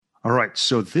All right,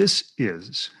 so this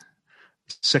is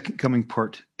Second Coming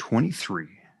Part 23,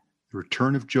 the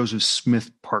Return of Joseph Smith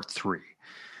Part 3.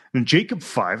 In Jacob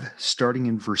 5, starting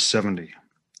in verse 70.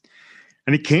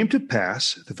 And it came to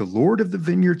pass that the Lord of the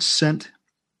vineyard sent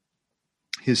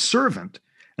his servant,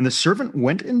 and the servant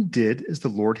went and did as the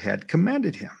Lord had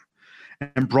commanded him,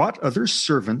 and brought other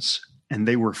servants, and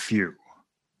they were few.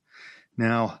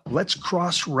 Now, let's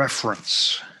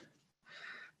cross-reference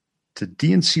to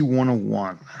D&C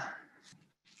 101.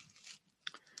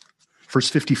 Verse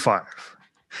 55.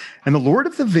 And the Lord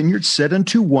of the vineyard said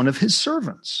unto one of his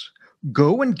servants,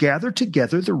 Go and gather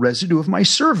together the residue of my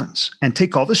servants, and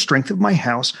take all the strength of my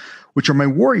house, which are my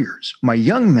warriors, my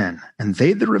young men, and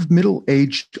they that are of middle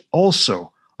age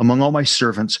also, among all my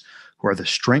servants, who are the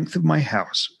strength of my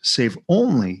house, save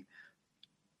only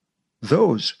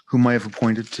those whom I have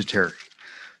appointed to tarry.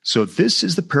 So this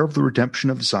is the parable of the redemption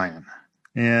of Zion.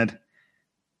 And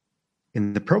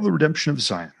in the parable of the redemption of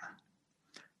Zion,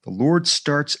 the Lord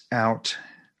starts out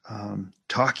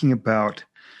talking about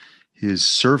his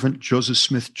servant Joseph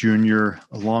Smith Jr.,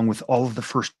 along with all of the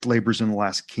first laborers in the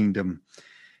last kingdom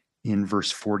in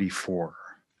verse 44.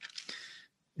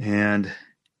 And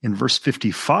in verse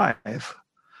 55,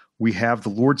 we have the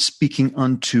Lord speaking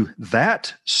unto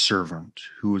that servant,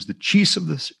 who was the chief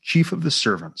of the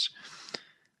servants,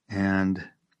 and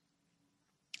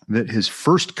that his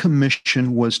first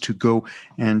commission was to go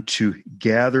and to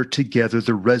gather together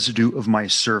the residue of my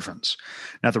servants.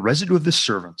 Now, the residue of the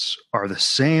servants are the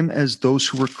same as those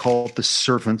who were called the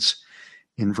servants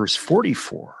in verse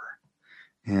 44.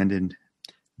 And in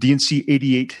D&C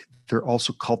 88, they're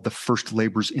also called the first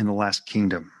laborers in the last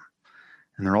kingdom.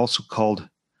 And they're also called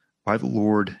by the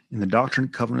Lord in the Doctrine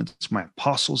and Covenants, my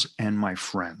apostles and my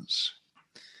friends.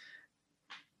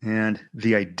 And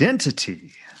the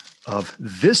identity of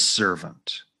this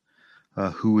servant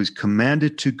who is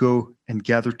commanded to go and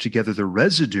gather together the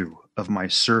residue of my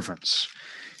servants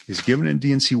is given in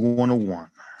D&C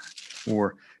 101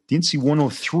 or D&C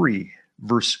 103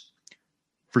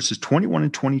 verses 21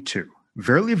 and 22.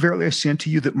 Verily, verily, I say unto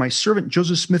you that my servant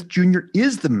Joseph Smith Jr.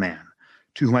 is the man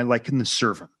to whom I liken the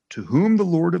servant, to whom the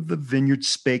Lord of the vineyard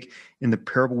spake in the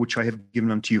parable which I have given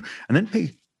unto you. And then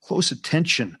pay close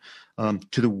attention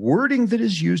to the wording that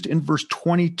is used in verse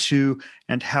 22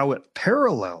 and how it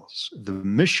parallels the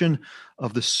mission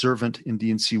of the servant in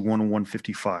D&C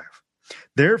 101:55.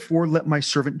 Therefore, let my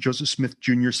servant Joseph Smith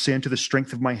Jr. say unto the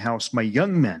strength of my house, my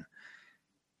young men,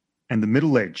 and the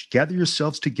middle-aged, gather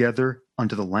yourselves together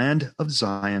unto the land of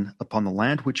Zion, upon the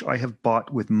land which I have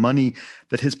bought with money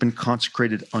that has been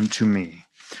consecrated unto me.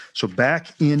 So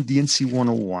back in D&C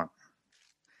 101.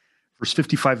 Verse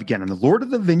 55 again, and the Lord of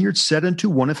the vineyard said unto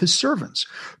one of his servants,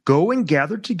 Go and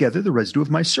gather together the residue of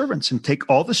my servants, and take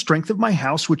all the strength of my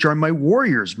house, which are my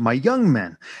warriors, my young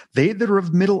men, they that are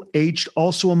of middle aged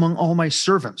also among all my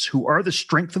servants, who are the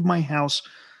strength of my house,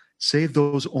 save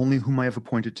those only whom I have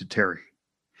appointed to tarry.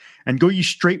 And go ye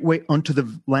straightway unto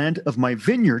the land of my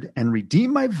vineyard, and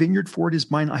redeem my vineyard, for it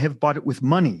is mine, I have bought it with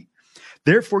money.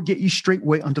 Therefore get ye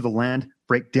straightway unto the land,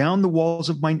 break down the walls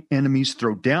of mine enemies,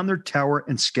 throw down their tower,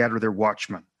 and scatter their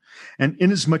watchmen. And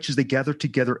inasmuch as they gather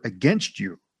together against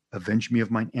you, avenge me of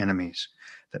mine enemies,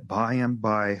 that by and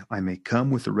by I may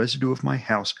come with the residue of my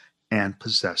house and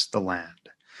possess the land.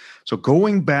 So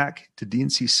going back to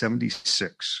D&C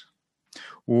 76,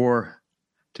 or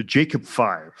to Jacob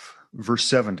 5, verse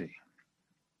 70.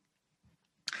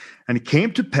 And it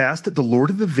came to pass that the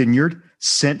Lord of the vineyard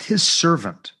sent his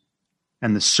servant,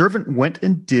 and the servant went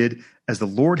and did as the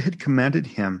Lord had commanded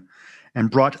him, and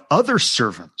brought other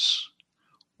servants,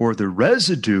 or the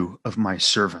residue of my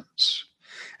servants.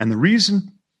 And the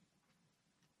reason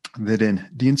that in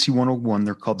D&C 101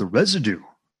 they're called the residue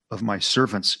of my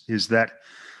servants is that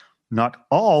not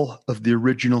all of the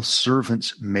original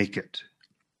servants make it.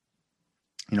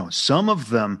 You know, some of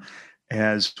them,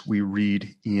 as we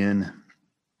read in,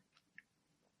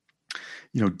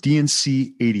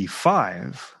 D&C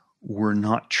 85, were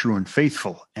not true and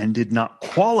faithful and did not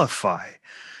qualify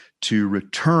to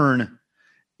return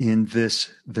in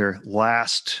this, their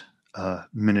last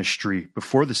ministry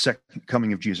before the second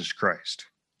coming of Jesus Christ.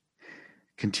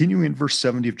 Continuing in verse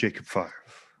 70 of Jacob 5.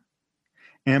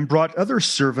 And brought other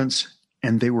servants,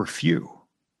 and they were few,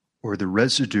 or the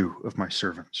residue of my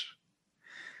servants.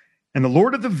 And the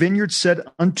Lord of the vineyard said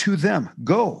unto them,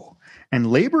 Go and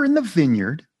labor in the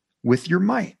vineyard with your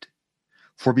might.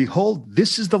 For behold,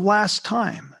 this is the last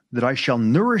time that I shall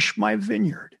nourish my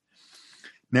vineyard.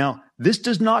 Now, this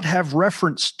does not have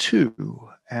reference to,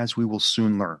 as we will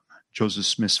soon learn, Joseph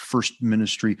Smith's first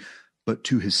ministry, but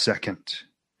to his second.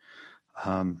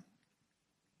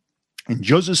 In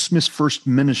Joseph Smith's first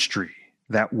ministry,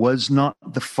 that was not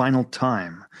the final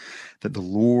time that the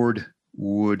Lord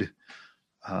would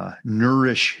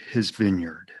nourish his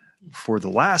vineyard. For the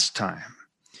last time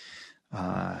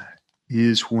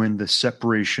is when the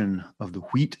separation of the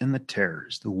wheat and the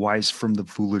tares, the wise from the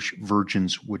foolish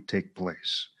virgins, would take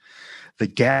place. The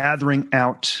gathering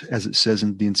out, as it says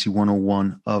in D&C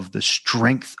 101, of the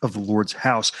strength of the Lord's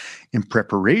house in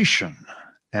preparation,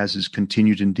 as is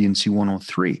continued in D&C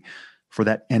 103, for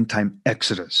that end-time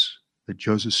exodus that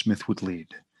Joseph Smith would lead,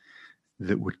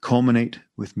 that would culminate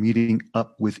with meeting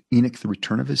up with Enoch, the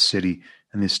return of his city,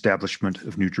 and the establishment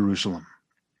of New Jerusalem.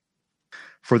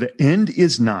 For the end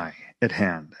is nigh at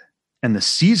hand, and the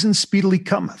season speedily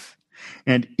cometh.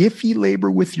 And if ye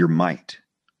labor with your might,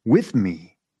 with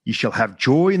me ye shall have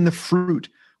joy in the fruit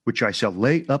which I shall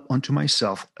lay up unto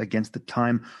myself against the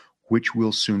time which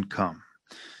will soon come.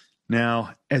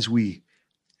 Now, as we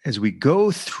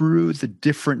go through the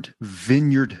different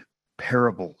vineyard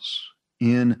parables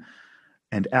and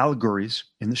allegories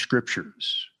in the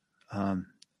scriptures,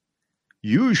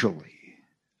 usually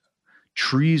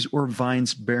trees or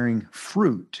vines bearing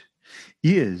fruit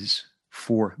is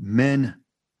for men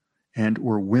and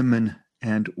or women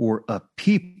and or a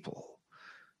people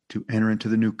to enter into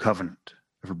the new covenant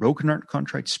of a broken heart and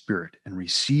contrite spirit and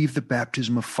receive the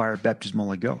baptism of fire, baptism of the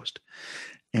Holy Ghost.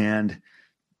 And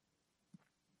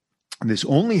this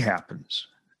only happens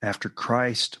after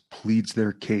Christ pleads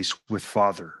their case with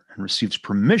Father and receives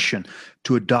permission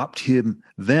to adopt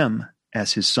them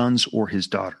as his sons or his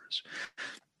daughters.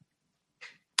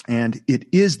 And it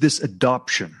is this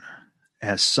adoption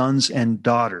as sons and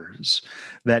daughters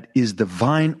that is the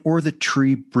vine or the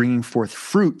tree bringing forth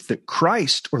fruit that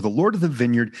Christ, or the Lord of the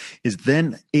vineyard, is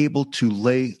then able to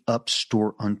lay up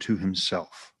store unto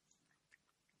himself.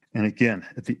 And again,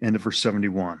 at the end of verse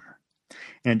 71,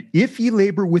 and if ye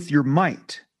labor with your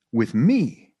might, with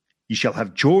me, ye shall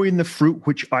have joy in the fruit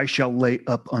which I shall lay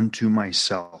up unto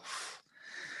myself.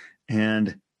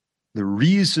 And the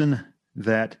reason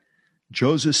that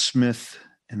Joseph Smith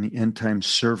and the end-time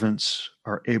servants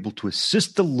are able to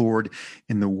assist the Lord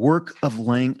in the work of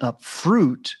laying up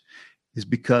fruit is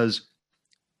because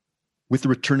with the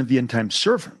return of the end-time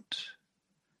servant,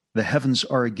 the heavens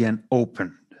are again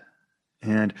opened.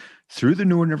 And through the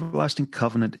new and everlasting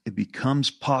covenant, it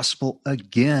becomes possible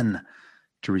again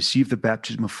to receive the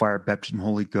baptism of fire, baptism of the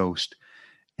Holy Ghost,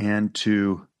 and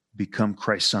to become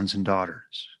Christ's sons and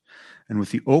daughters. And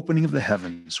with the opening of the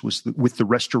heavens, with the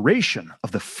restoration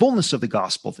of the fullness of the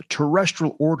gospel, the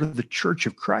terrestrial order of the church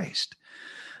of Christ,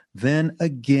 then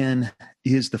again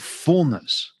is the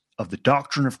fullness of the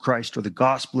doctrine of Christ, or the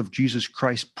gospel of Jesus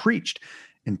Christ, preached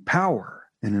in power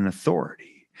and in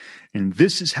authority. And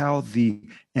this is how the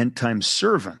end-time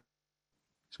servant,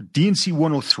 so D&C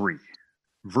 103,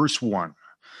 verse 1,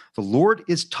 the Lord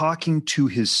is talking to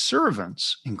his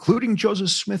servants, including Joseph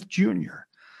Smith Jr.,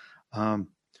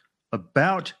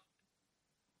 about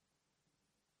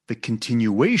the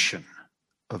continuation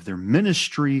of their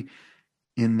ministry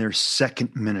in their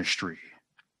second ministry.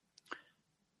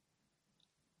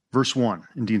 Verse 1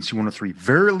 in D&C 103,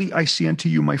 verily I say unto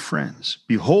you, my friends,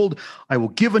 behold, I will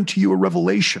give unto you a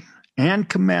revelation and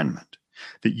commandment,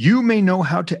 that you may know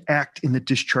how to act in the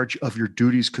discharge of your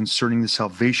duties concerning the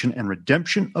salvation and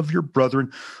redemption of your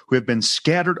brethren who have been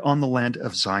scattered on the land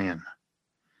of Zion.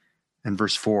 And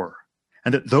verse 4,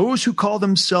 and that those who call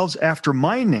themselves after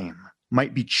my name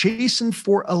might be chastened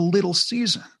for a little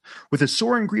season with a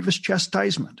sore and grievous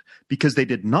chastisement, because they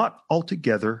did not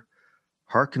altogether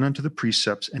hearken unto the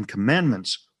precepts and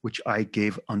commandments which I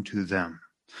gave unto them.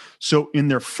 So in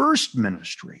their first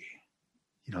ministry,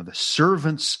 the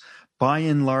servants by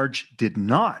and large did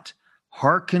not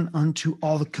hearken unto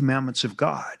all the commandments of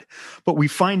God. But we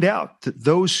find out that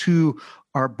those who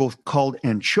are both called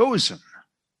and chosen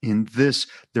in this,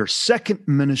 their second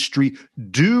ministry,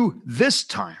 do this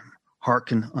time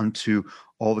hearken unto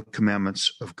all the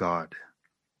commandments of God.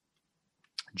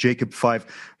 Jacob 5,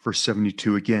 verse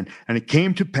 72 again, and it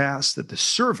came to pass that the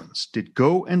servants did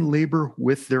go and labor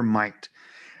with their might,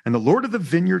 and the Lord of the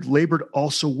vineyard labored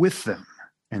also with them,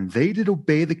 and they did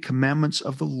obey the commandments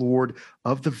of the Lord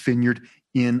of the vineyard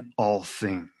in all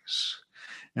things.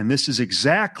 And this is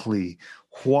exactly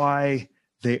why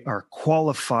they are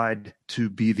qualified to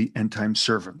be the end-time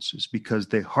servants, is because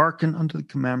they hearken unto the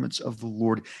commandments of the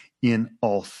Lord in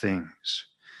all things.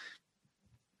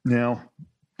 Now,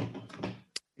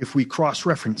 if we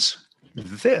cross-reference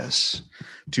this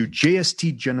to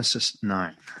JST Genesis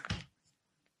 9,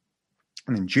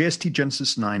 and in JST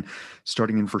Genesis 9,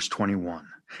 starting in verse 21,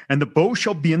 and the bow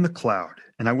shall be in the cloud,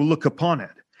 and I will look upon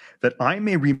it. that I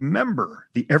may remember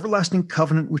the everlasting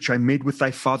covenant which I made with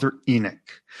thy father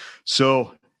Enoch.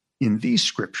 So in these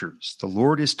scriptures, the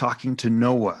Lord is talking to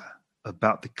Noah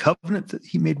about the covenant that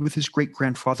he made with his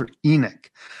great-grandfather Enoch,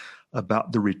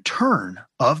 about the return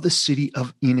of the city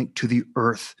of Enoch to the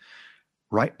earth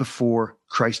right before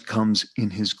Christ comes in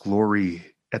his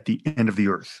glory at the end of the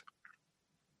earth.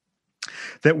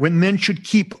 That when men should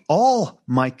keep all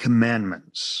my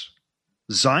commandments,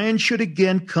 Zion should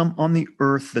again come on the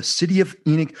earth, the city of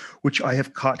Enoch, which I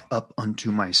have caught up unto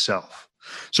myself.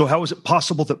 So how is it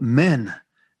possible that men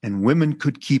and women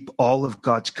could keep all of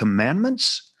God's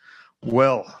commandments?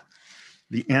 Well,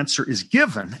 the answer is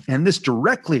given, and this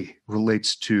directly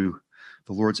relates to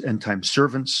the Lord's end-time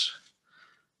servants.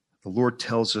 The Lord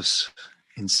tells us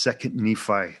in 2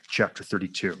 Nephi chapter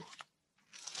 32.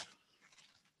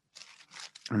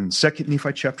 In 2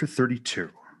 Nephi chapter 32,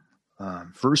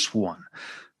 verse 1,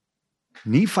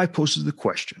 Nephi poses the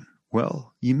question,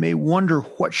 well, you may wonder,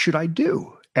 what should I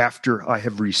do after I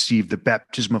have received the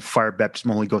baptism of fire,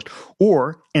 baptism of the Holy Ghost,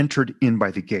 or entered in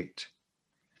by the gate?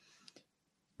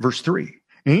 Verse 3,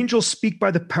 angels speak by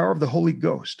the power of the Holy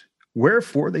Ghost.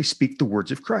 Wherefore they speak the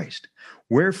words of Christ.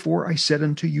 Wherefore I said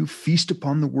unto you, feast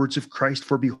upon the words of Christ,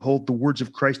 for behold, the words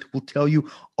of Christ will tell you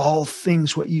all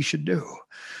things what ye should do.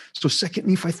 So 2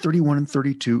 Nephi 31 and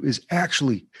 32 is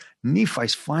actually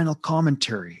Nephi's final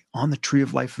commentary on the Tree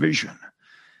of Life vision.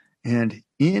 And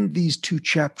in these 2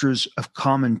 chapters of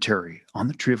commentary on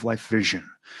the Tree of Life vision,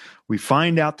 we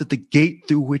find out that the gate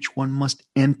through which one must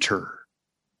enter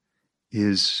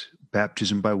is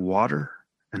baptism by water,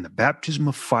 and the baptism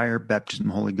of fire, baptism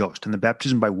of the Holy Ghost. And the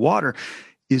baptism by water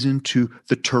is into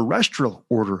the terrestrial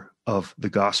order of the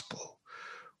gospel,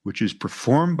 which is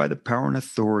performed by the power and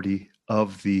authority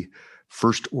of the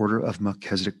first order of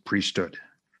Melchizedek priesthood,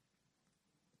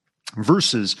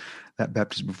 versus that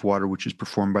baptism of water, which is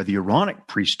performed by the Aaronic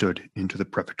priesthood into the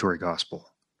preparatory gospel.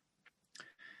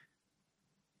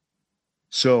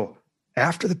 So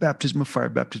after the baptism of fire,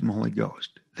 baptism of the Holy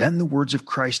Ghost, then the words of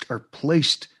Christ are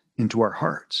placed into our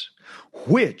hearts,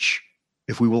 which,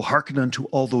 if we will hearken unto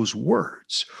all those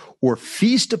words, or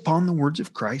feast upon the words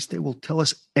of Christ, they will tell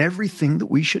us everything that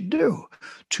we should do.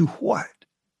 To what?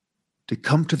 To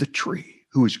come to the tree,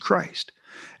 who is Christ,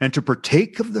 and to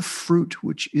partake of the fruit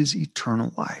which is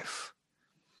eternal life.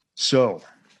 So,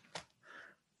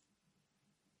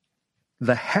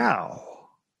 the how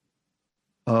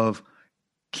of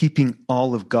keeping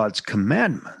all of God's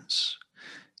commandments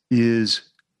is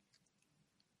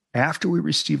after we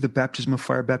receive the baptism of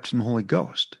fire, baptism of the Holy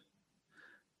Ghost,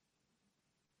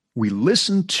 we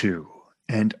listen to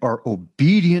and are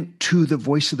obedient to the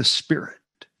voice of the Spirit.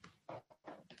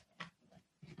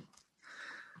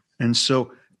 And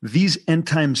so these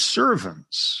end-time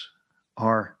servants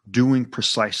are doing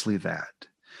precisely that.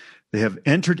 They have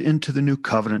entered into the new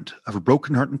covenant of a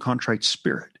broken heart and contrite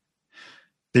spirit.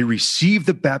 They receive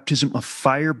the baptism of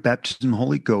fire, baptism of the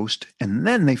Holy Ghost, and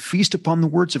then they feast upon the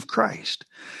words of Christ,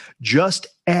 just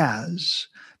as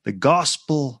the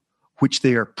gospel which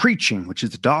they are preaching, which is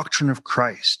the doctrine of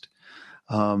Christ,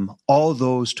 all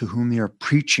those to whom they are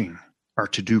preaching are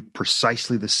to do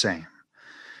precisely the same.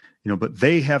 But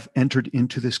they have entered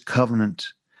into this covenant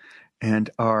and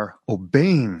are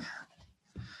obeying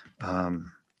the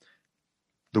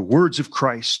words of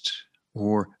Christ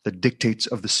or the dictates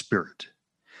of the Spirit.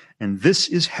 And this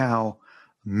is how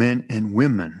men and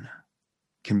women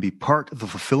can be part of the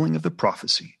fulfilling of the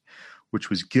prophecy, which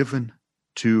was given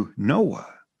to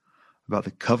Noah about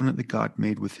the covenant that God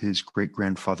made with his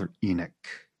great-grandfather Enoch,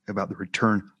 about the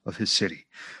return of his city.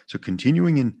 So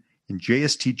continuing in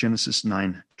JST Genesis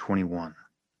 9:21,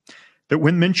 that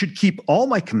when men should keep all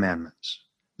my commandments,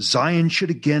 Zion should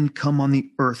again come on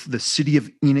the earth, the city of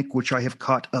Enoch, which I have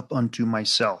caught up unto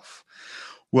myself.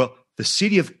 Well, the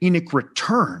city of Enoch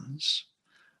returns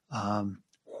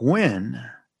when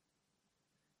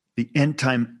the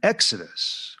end-time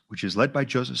Exodus, which is led by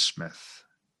Joseph Smith,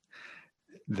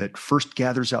 that first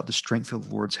gathers out the strength of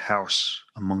the Lord's house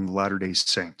among the Latter-day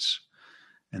Saints,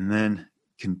 and then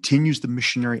continues the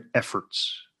missionary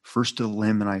efforts, first to the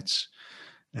Lamanites,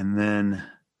 and then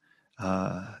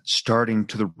starting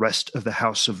to the rest of the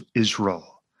house of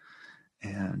Israel.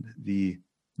 And the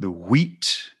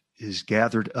wheat is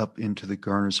gathered up into the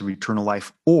garners of eternal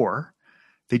life, or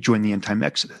they join the end-time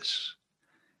Exodus.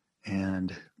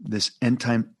 And this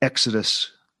end-time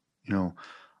Exodus,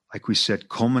 like we said,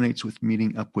 culminates with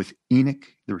meeting up with Enoch,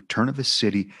 the return of his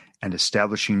city, and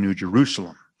establishing New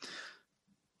Jerusalem.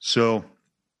 So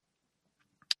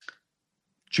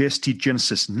JST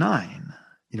Genesis 9,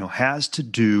 has to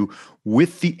do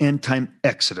with the end-time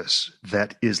Exodus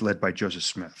that is led by Joseph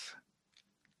Smith.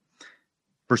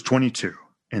 Verse 22,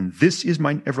 and this is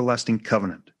mine everlasting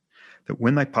covenant, that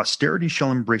when thy posterity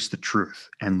shall embrace the truth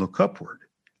and look upward,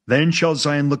 then shall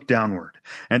Zion look downward,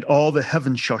 and all the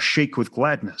heavens shall shake with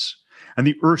gladness, and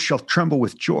the earth shall tremble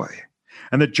with joy,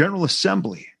 and the general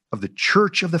assembly of the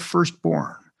church of the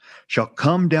firstborn shall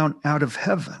come down out of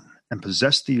heaven and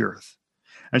possess the earth,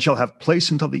 and shall have place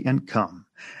until the end come.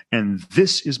 And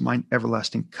this is mine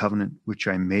everlasting covenant, which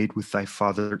I made with thy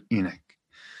father Enoch.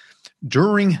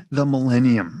 During the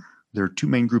millennium, there are two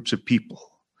main groups of people.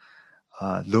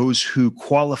 Those who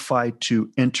qualify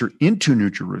to enter into New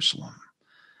Jerusalem,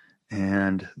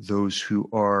 and those who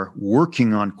are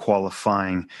working on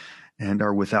qualifying and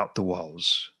are without the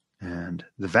walls. And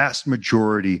the vast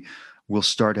majority will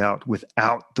start out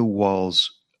without the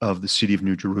walls of the city of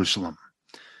New Jerusalem.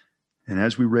 And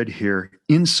as we read here,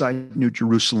 inside New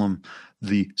Jerusalem,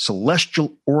 the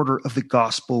celestial order of the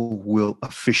gospel will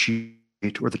officiate,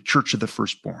 or the church of the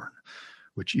firstborn,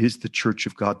 which is the church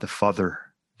of God the Father.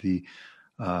 The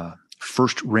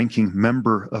first-ranking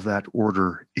member of that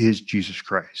order is Jesus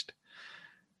Christ.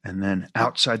 And then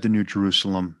outside the New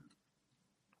Jerusalem,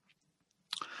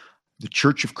 the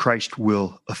Church of Christ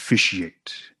will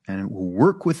officiate, and it will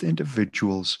work with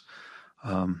individuals,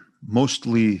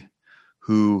 mostly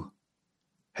who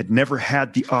had never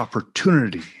had the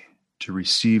opportunity to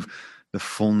receive the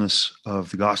fullness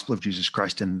of the gospel of Jesus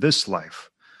Christ in this life.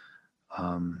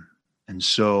 And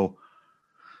so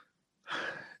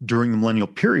during the millennial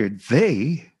period,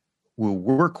 they will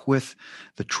work with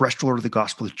the terrestrial order of the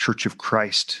gospel, the Church of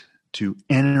Christ, to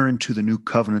enter into the new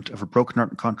covenant of a broken heart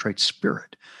and contrite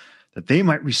spirit, that they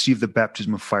might receive the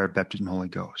baptism of fire, baptism of the Holy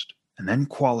Ghost, and then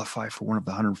qualify for one of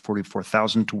the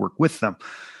 144,000 to work with them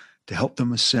to help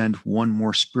them ascend one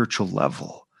more spiritual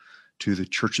level to the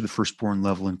Church of the Firstborn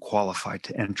level and qualify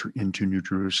to enter into New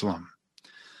Jerusalem.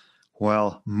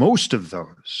 While most of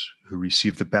those who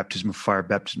receive the baptism of fire,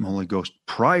 baptism of the Holy Ghost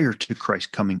prior to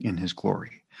Christ coming in his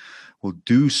glory will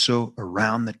do so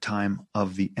around the time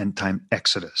of the end-time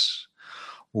Exodus,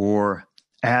 or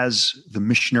as the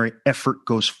missionary effort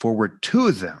goes forward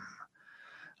to them,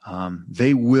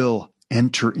 they will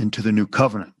enter into the new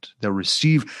covenant. They'll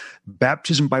receive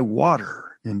baptism by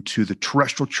water into the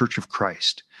terrestrial church of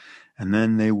Christ, and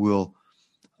then they will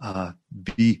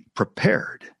be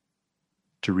prepared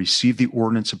to receive the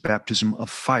ordinance of baptism of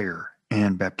fire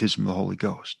and baptism of the Holy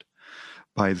Ghost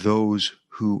by those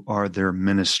who are their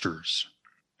ministers.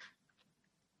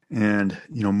 And,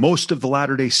 most of the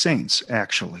Latter-day Saints,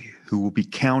 actually, who will be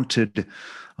counted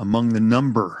among the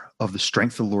number of the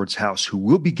strength of the Lord's house, who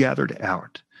will be gathered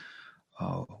out,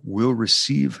 will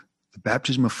receive the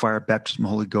baptism of fire, baptism of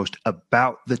the Holy Ghost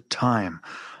about the time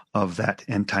of that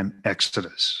end-time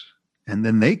Exodus. And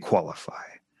then they qualify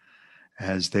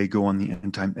as they go on the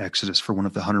end-time Exodus for one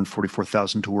of the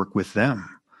 144,000 to work with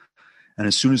them. And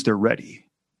as soon as they're ready,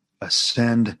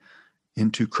 ascend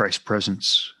into Christ's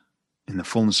presence in the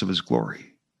fullness of his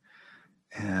glory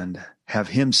and have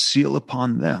him seal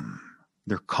upon them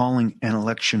their calling and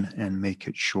election and make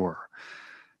it sure,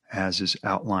 as is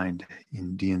outlined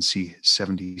in D&C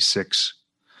 76,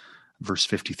 verse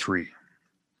 53.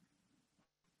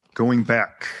 Going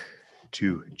back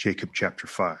to Jacob chapter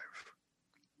 5.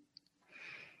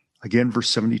 Again, verse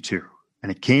 72.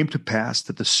 And it came to pass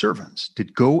that the servants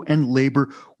did go and labor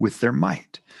with their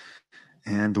might.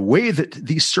 And the way that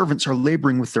these servants are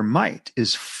laboring with their might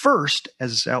is first,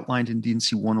 as outlined in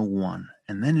D&C 101,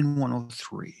 and then in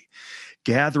 103,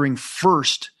 gathering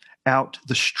first out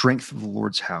the strength of the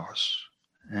Lord's house.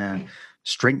 And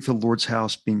strength of the Lord's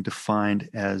house being defined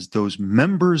as those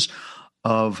members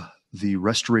of the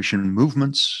restoration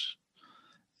movements.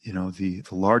 The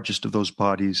largest of those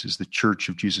bodies is the Church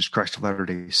of Jesus Christ of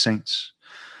Latter-day Saints.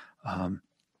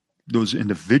 Those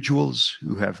individuals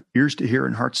who have ears to hear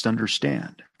and hearts to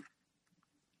understand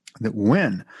that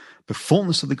when the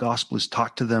fullness of the gospel is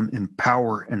taught to them in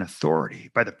power and authority,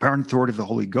 by the power and authority of the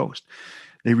Holy Ghost,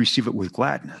 they receive it with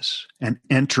gladness and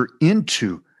enter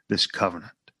into this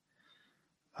covenant.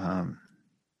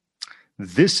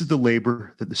 This is the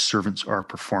labor that the servants are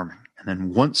performing. And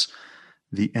then once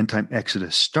the end-time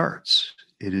Exodus starts,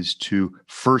 it is to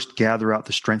first gather out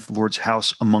the strength of the Lord's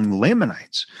house among the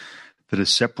Lamanites, that a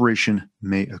separation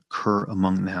may occur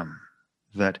among them,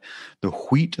 that the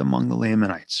wheat among the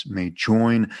Lamanites may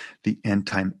join the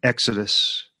end-time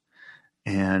Exodus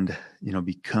and,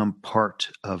 become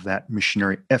part of that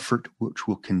missionary effort, which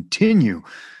will continue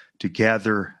to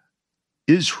gather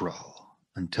Israel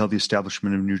until the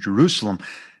establishment of New Jerusalem,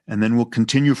 and then will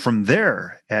continue from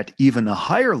there at even a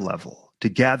higher level to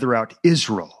gather out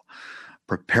Israel,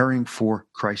 preparing for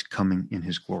Christ coming in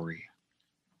his glory.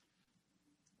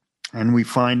 And we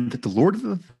find that the Lord of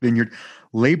the vineyard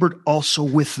labored also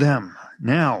with them.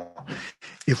 Now,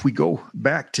 if we go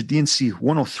back to D&C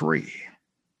 103,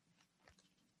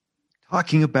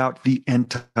 talking about the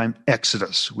end-time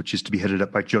Exodus, which is to be headed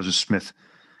up by Joseph Smith.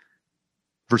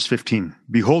 Verse 15,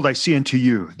 behold, I say unto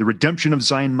you, the redemption of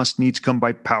Zion must needs come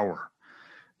by power.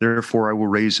 Therefore I will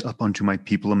raise up unto my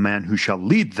people a man who shall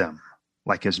lead them,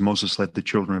 like as Moses led the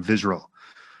children of Israel.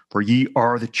 For ye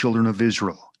are the children of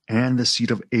Israel, and the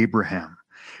seed of Abraham.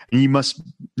 And ye must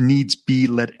needs be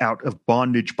led out of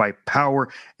bondage by power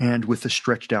and with a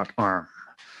stretched out arm.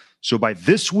 So by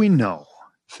this we know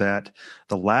that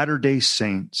the latter-day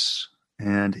saints,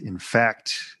 and in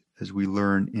fact, as we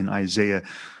learn in Isaiah,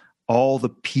 all the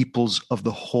peoples of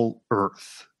the whole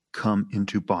earth come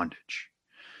into bondage.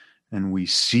 And we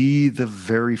see the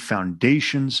very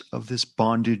foundations of this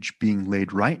bondage being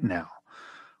laid right now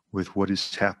with what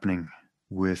is happening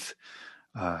with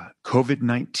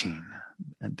COVID-19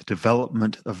 and the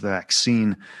development of the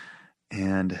vaccine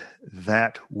and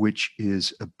that which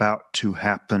is about to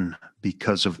happen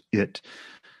because of it.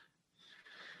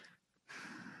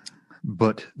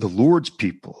 But the Lord's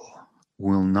people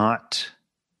will not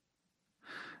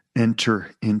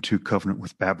enter into covenant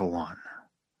with Babylon.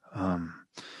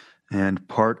 And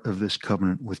part of this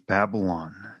covenant with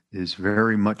Babylon is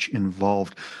very much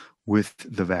involved with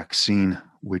the vaccine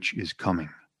which is coming,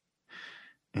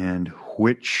 and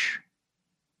which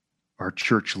our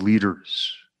church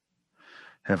leaders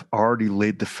have already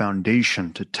laid the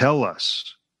foundation to tell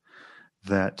us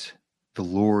that the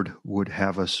Lord would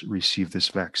have us receive this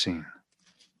vaccine,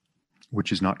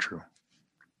 which is not true.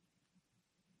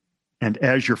 And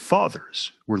as your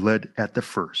fathers were led at the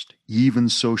first, even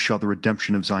so shall the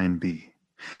redemption of Zion be.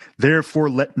 Therefore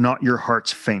let not your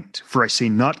hearts faint, for I say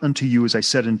not unto you as I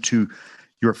said unto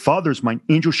your fathers, mine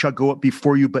angel shall go up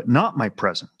before you, but not my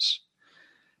presence.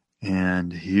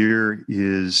 And here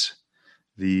is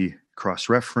the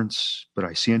cross-reference, but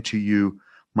I say unto you,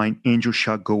 mine angel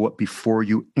shall go up before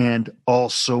you, and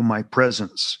also my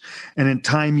presence. And in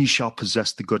time ye shall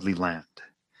possess the goodly land.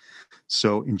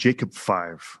 So in Jacob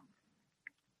 5,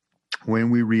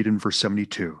 when we read in verse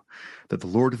 72 that the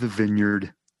Lord of the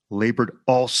vineyard labored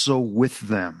also with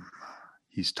them,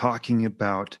 he's talking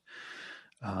about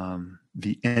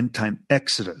the end-time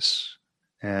Exodus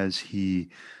as he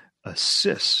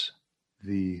assists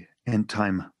the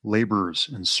end-time laborers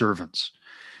and servants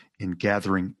in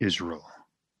gathering Israel.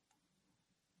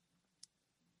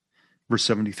 Verse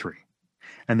 73,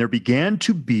 and there began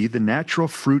to be the natural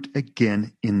fruit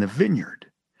again in the vineyard,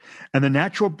 and the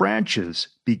natural branches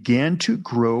began to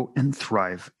grow and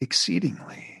thrive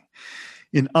exceedingly.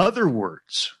 In other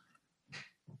words,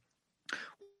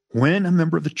 when a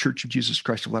member of the Church of Jesus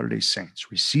Christ of Latter-day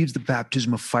Saints receives the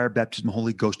baptism of fire, baptism of the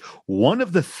Holy Ghost, one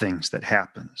of the things that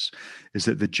happens is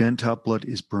that the Gentile blood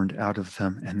is burned out of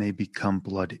them and they become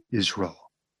blood Israel.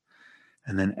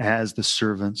 And then as the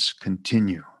servants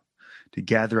continue to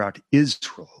gather out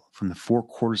Israel from the four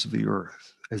quarters of the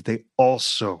earth, as they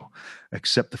also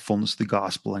accept the fullness of the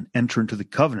gospel and enter into the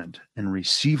covenant and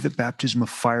receive the baptism of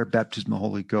fire, baptism of the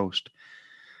Holy Ghost,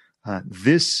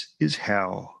 this is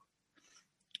how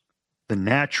the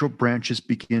natural branches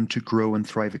begin to grow and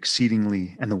thrive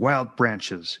exceedingly, and the wild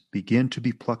branches begin to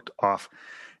be plucked off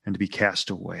and to be cast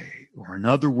away. Or in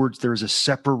other words, there is a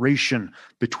separation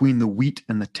between the wheat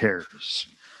and the tares.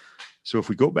 So if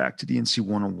we go back to D&C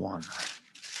 101,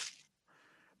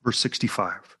 verse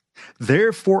 65,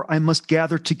 therefore I must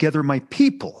gather together my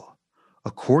people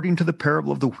according to the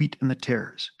parable of the wheat and the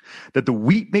tares, that the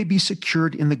wheat may be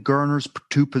secured in the garners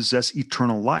to possess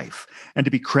eternal life, and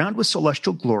to be crowned with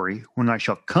celestial glory when I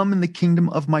shall come in the kingdom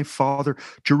of my Father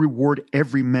to reward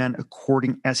every man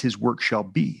according as his work shall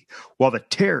be, while the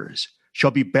tares shall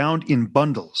be bound in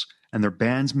bundles, and their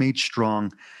bands made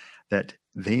strong, that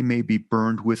they may be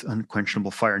burned with unquenchable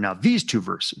fire. Now, these two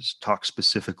verses talk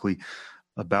specifically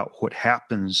about what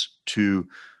happens to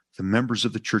the members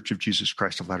of the Church of Jesus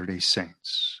Christ of Latter-day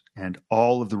Saints and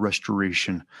all of the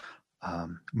restoration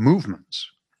movements.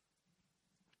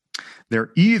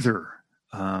 They're either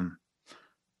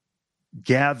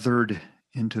gathered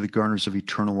into the garners of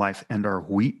eternal life and are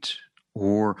wheat,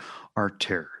 or are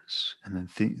tares. And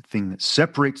the thing that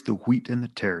separates the wheat and the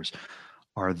tares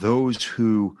are those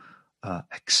who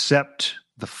accept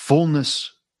the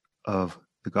fullness of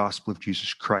the gospel of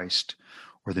Jesus Christ,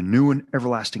 or the new and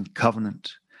everlasting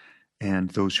covenant,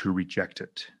 and those who reject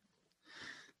it.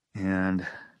 And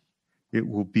it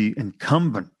will be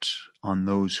incumbent on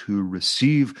those who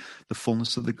receive the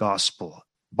fullness of the gospel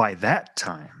by that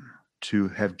time to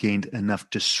have gained enough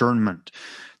discernment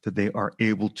that they are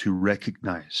able to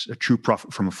recognize a true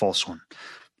prophet from a false one.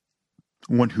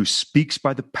 one who speaks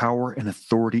by the power and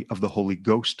authority of the Holy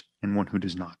Ghost, and one who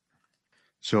does not.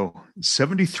 So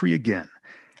 73 again.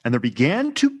 And there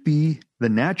began to be the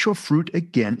natural fruit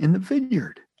again in the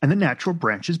vineyard, and the natural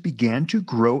branches began to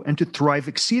grow and to thrive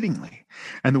exceedingly,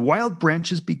 and the wild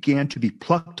branches began to be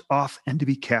plucked off and to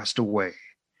be cast away.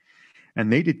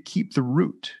 And they did keep the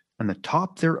root and the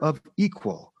top thereof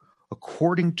equal,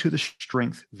 according to the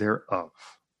strength thereof.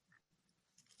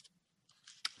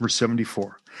 Verse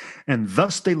 74, and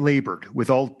thus they labored with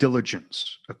all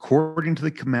diligence, according to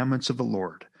the commandments of the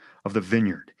Lord of the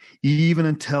vineyard, even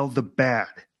until the bad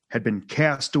had been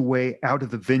cast away out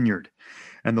of the vineyard,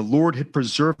 and the Lord had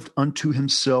preserved unto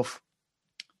himself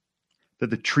that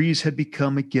the trees had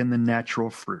become again the natural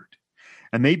fruit,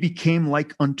 and they became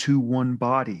like unto one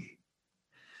body.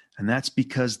 And that's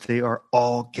because they are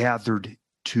all gathered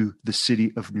to the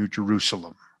city of New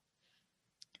Jerusalem.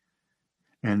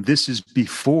 And this is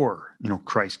before,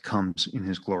 Christ comes in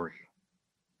his glory.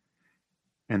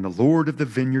 And the Lord of the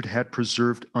vineyard had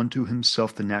preserved unto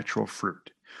himself the natural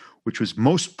fruit, which was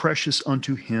most precious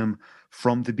unto him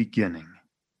from the beginning.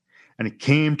 And it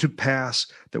came to pass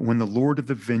that when the Lord of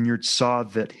the vineyard saw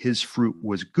that his fruit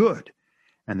was good,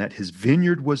 and that his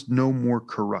vineyard was no more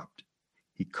corrupt,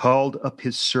 he called up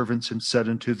his servants and said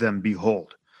unto them,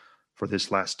 Behold, for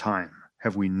this last time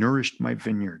have we nourished my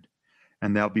vineyard,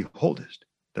 and thou beholdest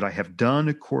that I have done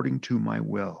according to my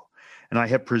will, and I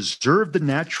have preserved the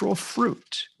natural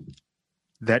fruit,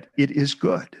 that it is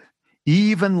good,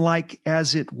 even like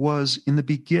as it was in the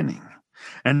beginning.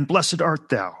 And blessed art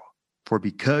thou, for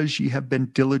because ye have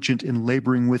been diligent in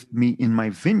laboring with me in my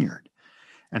vineyard,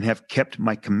 and have kept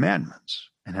my commandments,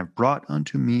 and have brought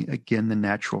unto me again the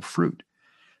natural fruit,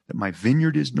 that my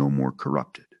vineyard is no more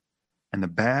corrupted, and the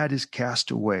bad is cast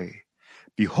away.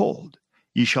 Behold,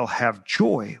 ye shall have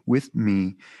joy with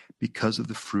me because of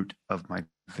the fruit of my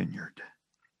vineyard.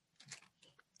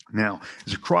 Now,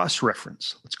 as a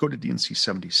cross-reference, let's go to D&C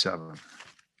 77.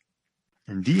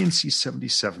 And D&C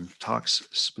 77 talks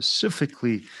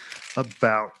specifically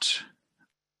about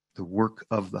the work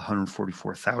of the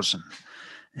 144,000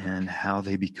 and how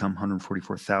they become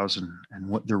 144,000 and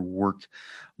what their work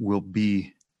will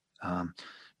be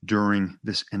during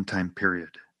this end time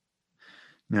period.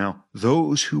 Now,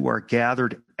 those who are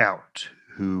gathered out,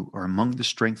 who are among the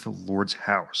strength of the Lord's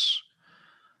house,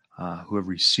 who have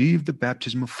received the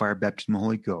baptism of fire, baptism of the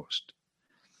Holy Ghost,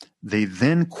 they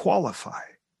then qualify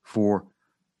for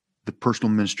the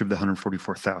personal ministry of the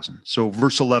 144,000. So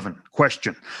verse 11,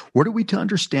 question, what are we to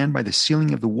understand by the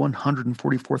sealing of the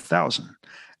 144,000?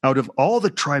 Out of all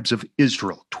the tribes of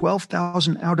Israel,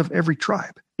 12,000 out of every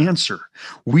tribe. Answer,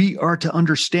 we are to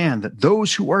understand that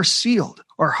those who are sealed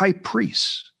are high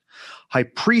priests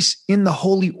in the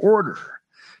holy order.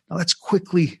 Now let's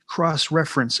quickly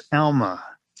cross-reference Alma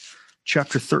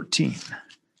chapter 13.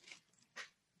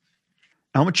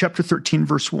 Alma chapter 13,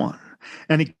 verse 1.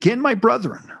 And again, my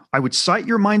brethren, I would cite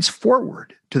your minds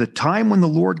forward to the time when the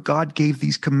Lord God gave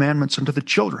these commandments unto the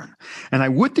children. And I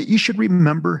would that ye should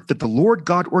remember that the Lord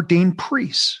God ordained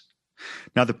priests.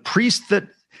 Now, the priests that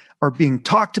are being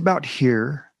talked about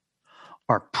here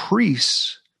are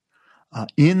priests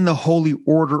in the holy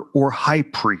order or high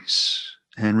priests.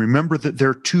 And remember that there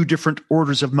are two different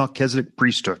orders of Melchizedek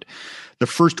priesthood. The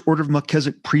first order of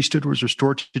Melchizedek priesthood was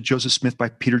restored to Joseph Smith by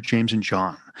Peter, James, and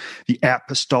John. The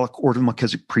apostolic order of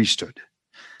Melchizedek priesthood.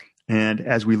 And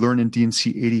as we learn in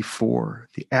D&C 84,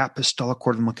 the apostolic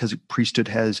order of Melchizedek priesthood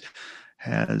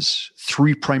has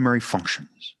three primary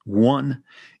functions. One,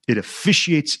 it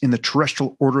officiates in the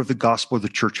terrestrial order of the gospel of the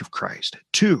Church of Christ.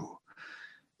 Two,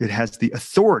 it has the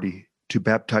authority to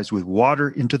baptize with water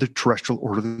into the terrestrial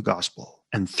order of the gospel.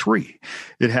 And three,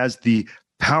 it has the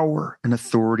power and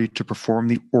authority to perform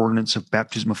the ordinance of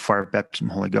baptism of fire, baptism of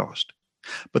the Holy Ghost.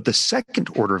 But the second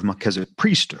order of Melchizedek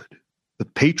priesthood, the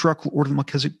patriarchal order of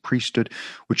Melchizedek priesthood,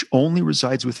 which only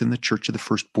resides within the Church of the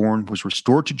Firstborn, was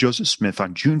restored to Joseph Smith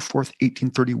on June 4th,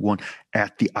 1831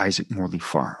 at the Isaac Morley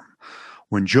farm.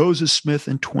 When Joseph Smith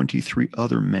and 23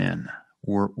 other men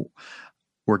were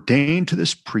ordained to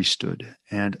this priesthood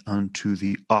and unto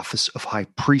the office of high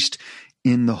priest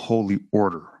in the holy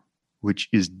order, which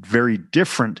is very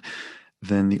different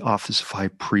than the office of high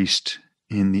priest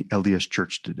in the LDS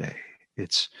Church today.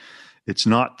 It's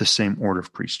not the same order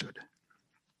of priesthood.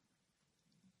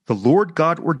 The Lord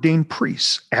God ordained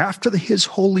priests after his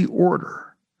holy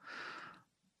order,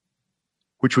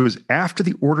 which was after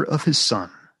the order of his Son,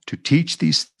 to teach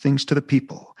these things to the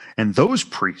people. And those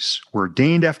priests were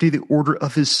ordained after the order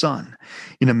of his Son,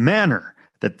 in a manner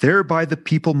that thereby the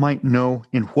people might know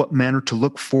in what manner to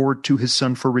look forward to his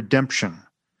Son for redemption.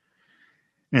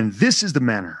 And this is the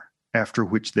manner after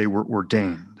which they were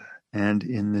ordained. And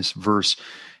in this verse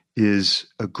is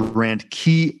a grand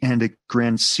key and a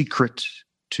grand secret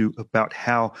about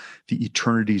how the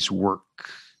eternities work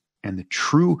and the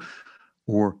true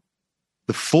or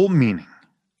the full meaning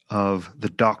of the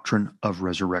doctrine of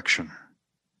resurrection.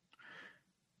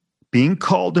 Being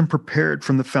called and prepared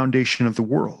from the foundation of the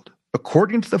world,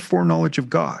 according to the foreknowledge of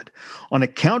God, on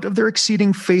account of their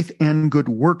exceeding faith and good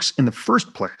works in the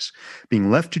first place,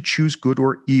 being left to choose good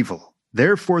or evil.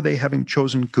 Therefore they, having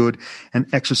chosen good and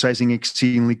exercising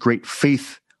exceedingly great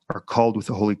faith, are called with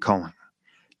a holy calling.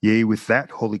 Yea, with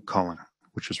that holy calling,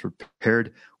 which was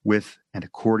prepared with and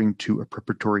according to a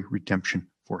preparatory redemption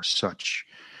for such.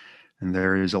 And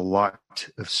there is a lot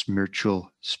of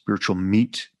spiritual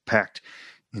meat packed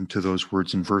into those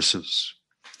words and verses.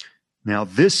 Now,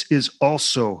 this is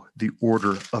also the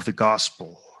order of the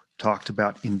gospel talked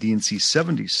about in D&C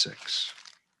 76,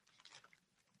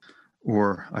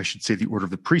 or I should say the order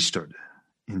of the priesthood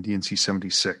in D&C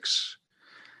 76,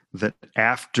 that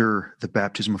after the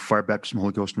baptism of fire, baptism of the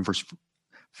Holy Ghost in verse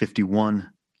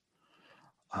 51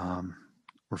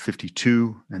 or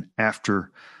 52, and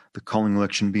after the calling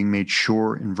election being made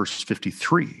sure in verse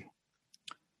 53,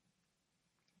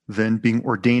 then being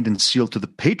ordained and sealed to the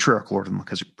patriarchal order of the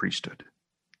Melchizedek priesthood.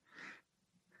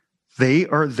 They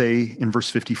are they, in verse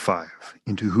 55,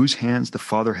 into whose hands the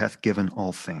Father hath given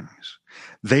all things.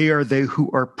 They are they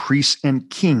who are priests and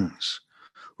kings,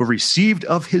 who have received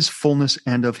of his fullness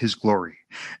and of his glory,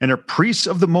 and are priests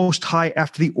of the Most High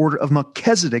after the order of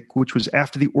Melchizedek, which was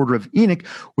after the order of Enoch,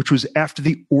 which was after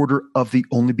the order of the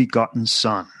only begotten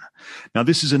Son. Now,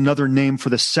 this is another name for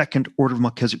the second order of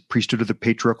Melchizedek priesthood, or the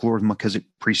patriarchal order of Melchizedek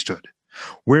priesthood.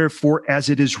 Wherefore, as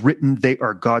it is written, they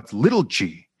are God's little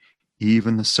g,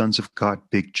 even the sons of God,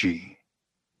 big G.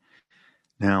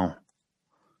 Now,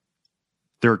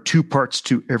 there are two parts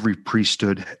to every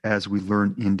priesthood, as we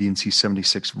learn in D&C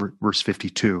 76, verse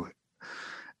 52.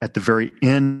 At the very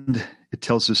end, it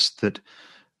tells us that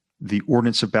the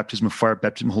ordinance of baptism of fire,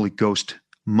 baptism of Holy Ghost,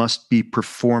 must be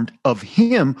performed of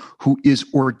him who is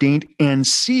ordained and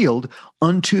sealed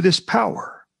unto this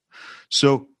power.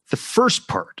 So the first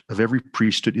part of every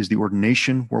priesthood is the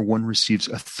ordination where one receives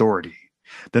authority.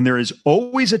 Then there is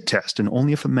always a test, and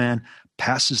only if a man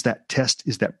passes that test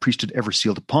is that priesthood ever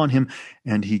sealed upon him,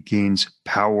 and he gains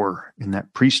power in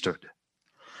that priesthood.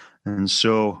 And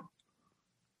so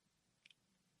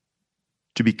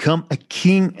to become a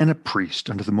king and a priest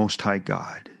under the Most High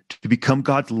God, to become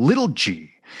God's little g,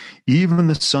 even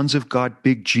the sons of God,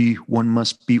 big G, one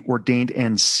must be ordained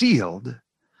and sealed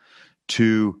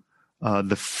to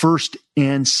the first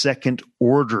and second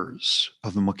orders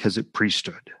of the Melchizedek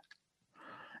priesthood.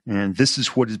 And this is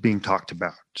what is being talked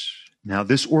about. Now,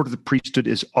 this order of the priesthood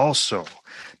is also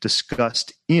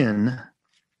discussed in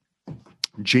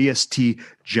JST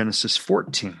Genesis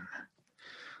 14.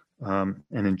 And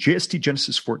in JST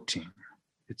Genesis 14,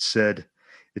 it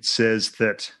says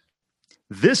that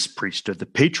this priesthood, the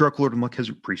patriarchal order of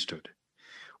Melchizedek priesthood,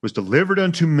 was delivered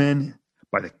unto men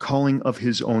by the calling of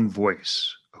his own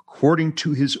voice, according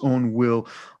to his own will,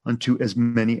 unto as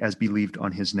many as believed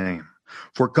on his name.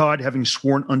 For God, having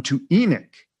sworn unto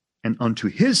Enoch and unto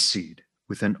his seed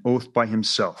with an oath by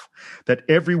himself, that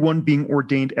everyone being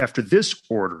ordained after this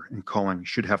order and calling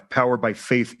should have power by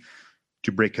faith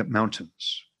to break up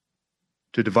mountains,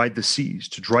 to divide the seas,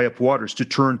 to dry up waters, to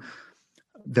turn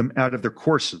them out of their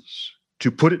courses, to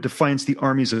put at defiance the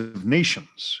armies of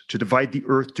nations, to divide the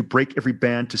earth, to break every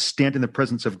band, to stand in the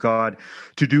presence of God,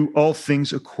 to do all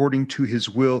things according to his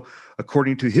will,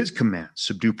 according to his command,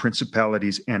 subdue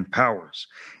principalities and powers.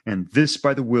 And this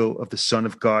by the will of the Son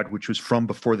of God, which was from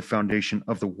before the foundation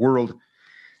of the world.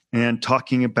 And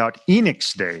talking about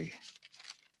Enoch's day,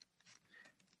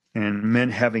 and men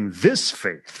having this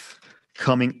faith,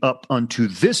 coming up unto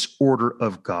this order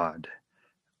of God,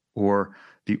 or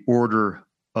the order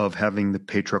of having the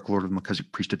patriarchal order of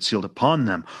Melchizedek priesthood sealed upon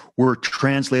them, were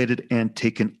translated and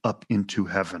taken up into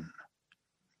heaven.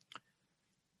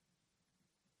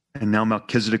 And now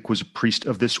Melchizedek was a priest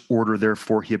of this order,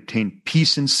 therefore he obtained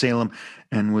peace in Salem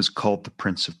and was called the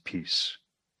Prince of Peace.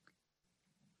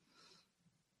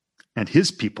 And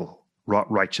his people wrought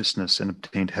righteousness and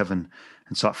obtained heaven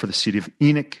and sought for the seed of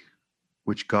Enoch,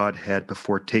 which God had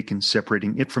before taken,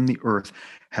 separating it from the earth,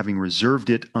 having reserved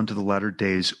it unto the latter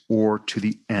days or to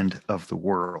the end of the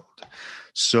world.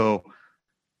 So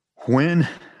when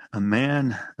a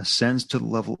man ascends to the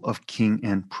level of king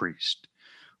and priest,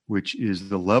 which is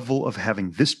the level of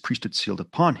having this priesthood sealed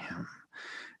upon him,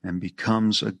 and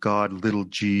becomes a God little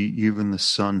g, even the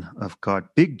Son of God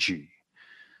big G,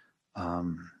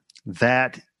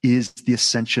 that is the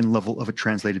ascension level of a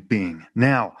translated being.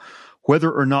 Now,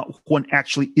 whether or not one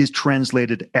actually is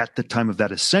translated at the time of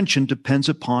that ascension depends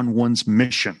upon one's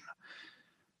mission.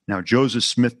 Now, Joseph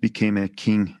Smith became a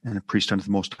king and a priest unto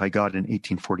the Most High God in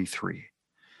 1843.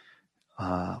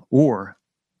 Or,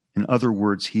 in other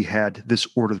words, he had this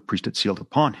order of the priesthood sealed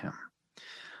upon him.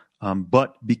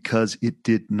 But because it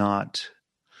did not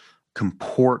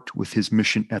comport with his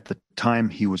mission at the time,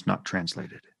 he was not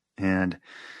translated. And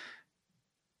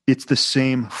it's the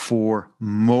same for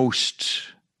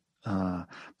most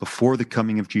before the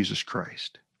coming of Jesus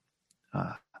Christ.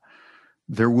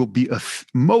 There will be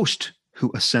most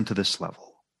who ascend to this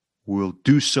level will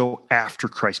do so after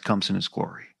Christ comes in his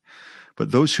glory.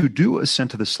 But those who do ascend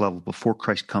to this level before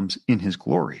Christ comes in his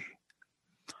glory,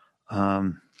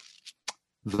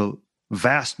 the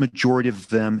vast majority of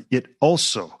them, it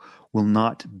also will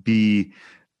not be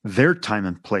their time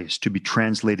and place to be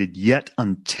translated yet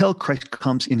until Christ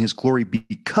comes in his glory,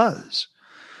 because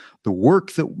the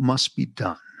work that must be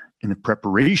done in the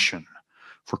preparation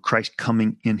for Christ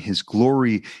coming in his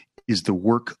glory is the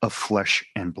work of flesh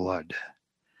and blood.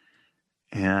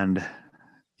 And,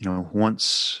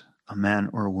 once a man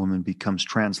or a woman becomes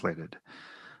translated,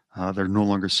 they're no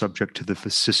longer subject to the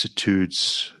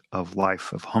vicissitudes of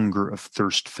life, of hunger, of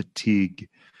thirst, fatigue,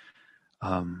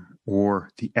 or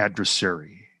the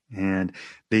adversary, and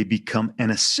they become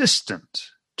an assistant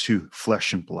to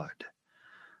flesh and blood.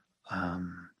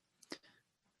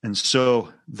 And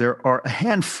so there are a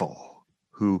handful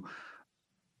who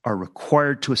are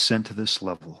required to ascend to this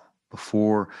level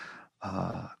before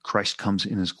Christ comes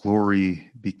in his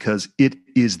glory, because it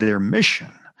is their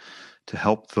mission to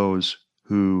help those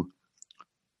who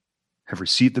have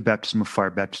received the baptism of fire,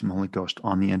 baptism of the Holy Ghost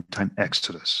on the end-time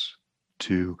Exodus,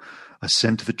 to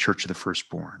ascend to the church of the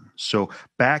firstborn. So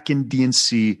back in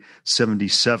D&C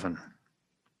 77,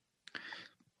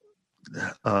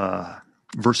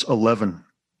 verse 11,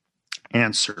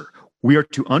 answer. We are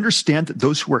to understand that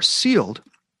those who are sealed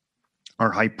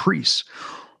are high priests,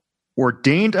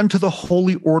 ordained unto the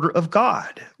holy order of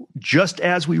God, just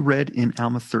as we read in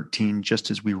Alma 13, just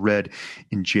as we read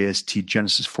in JST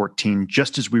Genesis 14,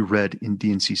 just as we read in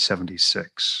D&C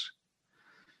 76.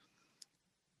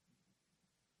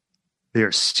 They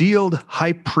are sealed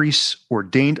high priests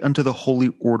ordained unto the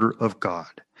holy order of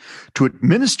God, to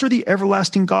administer the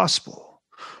everlasting gospel.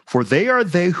 For they are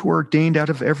they who are ordained out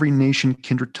of every nation,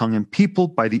 kindred, tongue, and people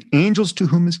by the angels to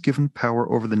whom is given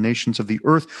power over the nations of the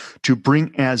earth to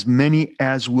bring as many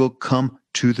as will come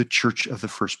to the church of the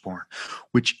firstborn,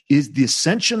 which is the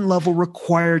ascension level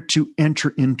required to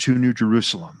enter into New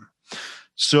Jerusalem.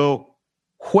 So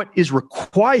what is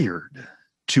required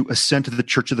to ascend to the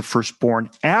church of the firstborn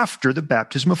after the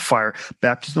baptism of fire,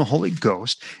 baptism of the Holy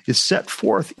Ghost, is set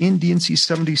forth in D&C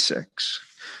 76.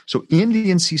 So in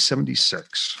D&C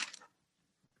 76,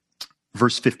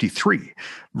 verse 53,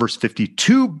 verse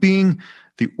 52 being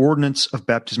the ordinance of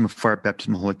baptism of fire,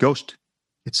 baptism of the Holy Ghost,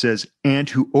 it says, and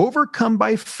who overcome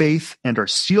by faith and are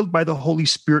sealed by the Holy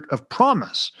Spirit of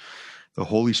promise. The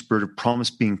Holy Spirit of promise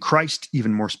being Christ,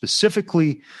 even more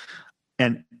specifically,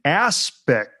 an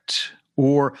aspect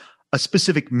or a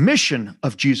specific mission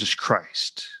of Jesus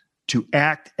Christ, to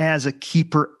act as a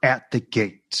keeper at the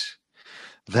gate.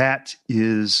 That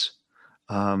is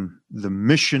the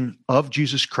mission of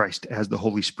Jesus Christ as the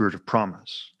Holy Spirit of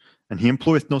promise. And he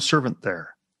employeth no servant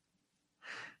there.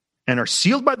 And are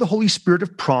sealed by the Holy Spirit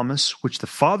of promise, which the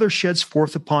Father sheds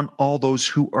forth upon all those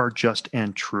who are just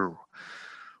and true.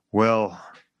 Well,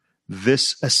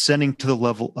 this ascending to the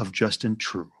level of just and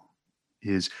true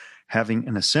is having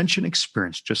an ascension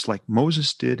experience, just like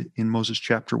Moses did in Moses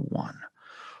chapter 1.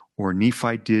 Or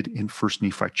Nephi did in 1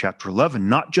 Nephi chapter 11,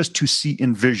 not just to see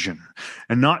in vision,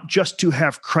 and not just to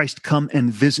have Christ come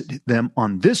and visit them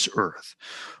on this earth,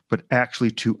 but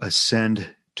actually to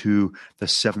ascend to the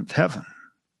seventh heaven,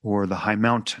 or the high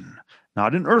mountain,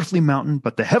 not an earthly mountain,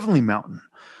 but the heavenly mountain,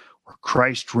 where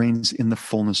Christ reigns in the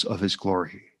fullness of his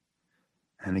glory.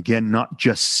 And again, not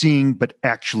just seeing, but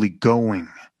actually going.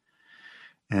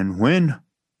 And when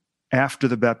after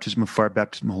the baptism of fire,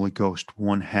 baptism of the Holy Ghost,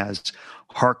 one has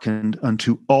hearkened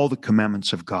unto all the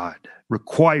commandments of God,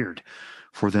 required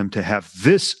for them to have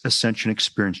this ascension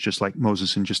experience, just like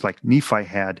Moses and just like Nephi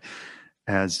had,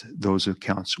 as those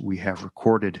accounts we have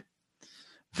recorded.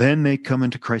 Then they come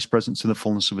into Christ's presence in the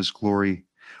fullness of his glory,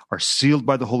 are sealed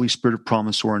by the Holy Spirit of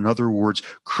promise, or in other words,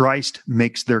 Christ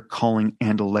makes their calling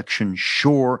and election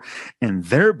sure, and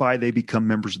thereby they become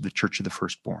members of the church of the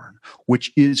firstborn,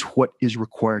 which is what is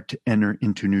required to enter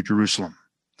into New Jerusalem.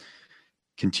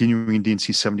 Continuing in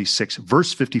D&C 76,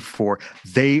 verse 54,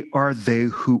 they are they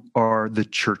who are the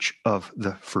church of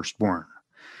the firstborn.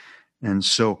 And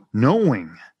so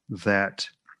knowing that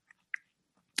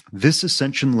this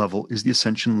ascension level is the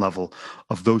ascension level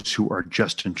of those who are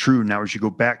just and true. Now, as you go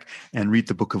back and read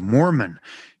the Book of Mormon,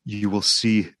 you will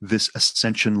see this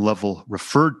ascension level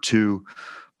referred to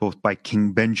both by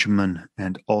King Benjamin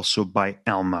and also by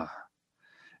Alma.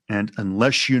 And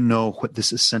unless you know what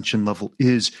this ascension level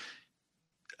is,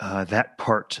 that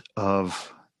part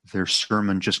of their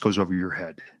sermon just goes over your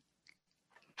head.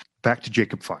 Back to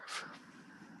Jacob 5.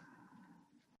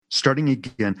 Starting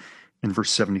again in verse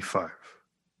 75.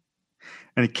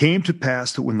 And it came to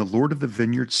pass that when the Lord of the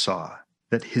vineyard saw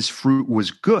that his fruit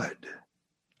was good,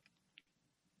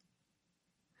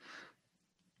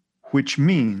 which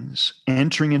means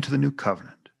entering into the new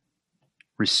covenant,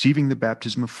 receiving the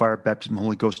baptism of fire, baptism of the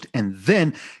Holy Ghost, and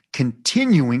then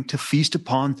continuing to feast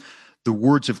upon the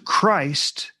words of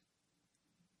Christ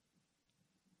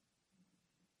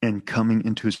and coming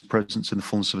into his presence in the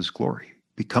fullness of his glory,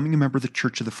 becoming a member of the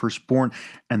church of the firstborn,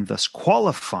 and thus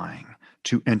qualifying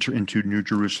to enter into New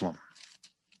Jerusalem,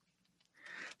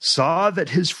 saw that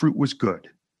his fruit was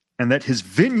good, and that his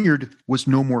vineyard was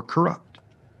no more corrupt.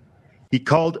 He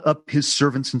called up his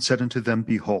servants and said unto them,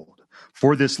 Behold,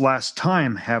 for this last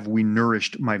time have we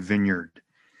nourished my vineyard,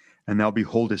 and thou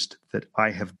beholdest that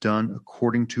I have done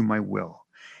according to my will,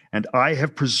 and I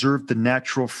have preserved the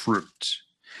natural fruit,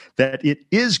 that it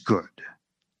is good,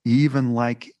 even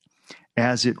like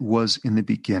as it was in the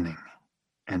beginning.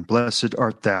 And blessed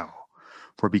art thou,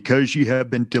 for because ye have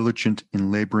been diligent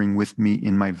in laboring with me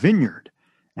in my vineyard,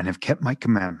 and have kept my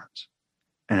commandments,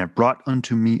 and have brought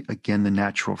unto me again the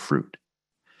natural fruit,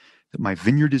 that my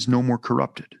vineyard is no more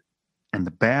corrupted, and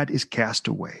the bad is cast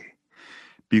away.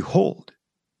 Behold,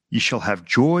 ye shall have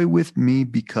joy with me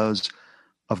because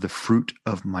of the fruit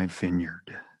of my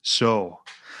vineyard. So,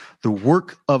 the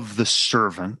work of the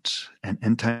servant and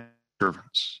end-time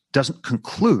servants doesn't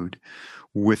conclude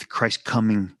with Christ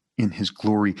coming in his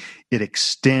glory. It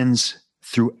extends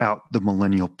throughout the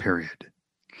millennial period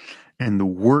and the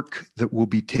work that will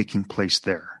be taking place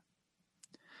there.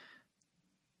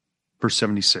 Verse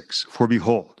 76, For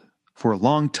behold, for a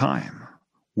long time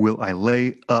will I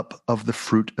lay up of the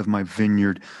fruit of my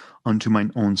vineyard unto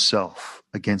mine own self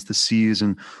against the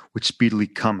season which speedily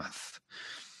cometh.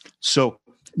 So,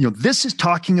 this is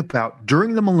talking about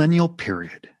during the millennial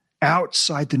period,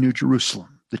 outside the New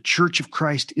Jerusalem, the Church of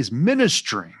Christ is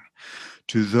ministering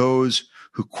to those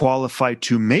who qualify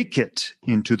to make it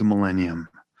into the millennium,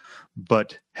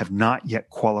 but have not yet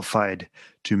qualified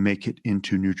to make it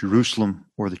into New Jerusalem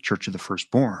or the Church of the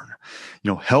Firstborn,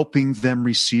 helping them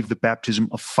receive the baptism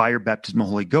of fire, baptism of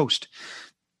the Holy Ghost.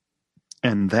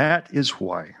 And that is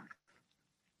why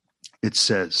it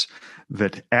says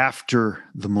that after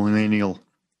the millennial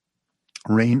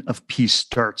reign of peace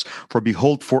starts, for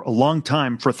behold, for a long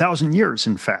time, for 1,000 years,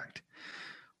 in fact,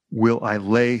 will I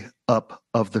lay up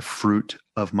of the fruit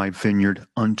of my vineyard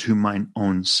unto mine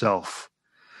own self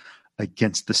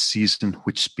against the season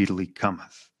which speedily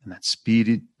cometh. And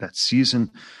that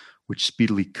season which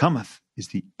speedily cometh is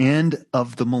the end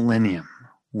of the millennium,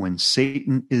 when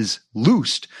Satan is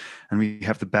loosed and we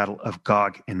have the battle of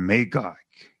Gog and Magog.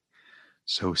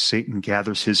 So Satan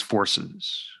gathers his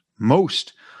forces.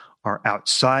 Most are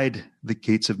outside the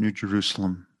gates of New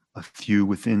Jerusalem, a few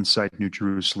within inside New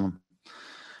Jerusalem,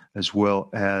 as well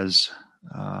as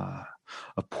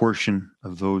a portion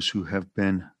of those who have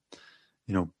been,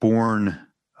 born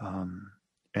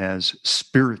as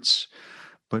spirits,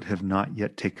 but have not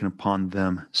yet taken upon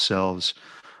themselves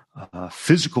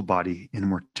physical body in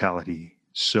immortality.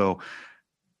 So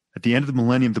at the end of the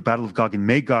millennium, the battle of Gog and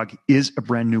Magog is a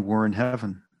brand new war in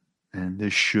heaven. And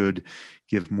this should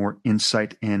give more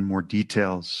insight and more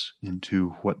details into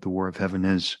what the war of heaven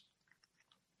is.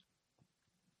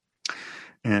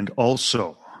 And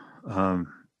also,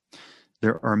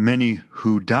 there are many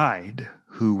who died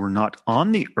who were not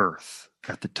on the earth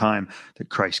at the time that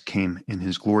Christ came in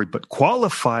his glory, but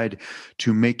qualified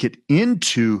to make it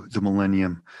into the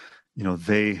millennium.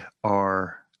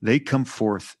 They come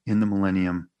forth in the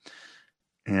millennium,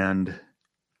 and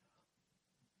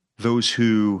those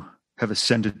who have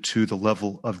ascended to the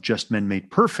level of just men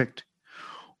made perfect,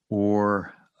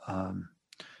 or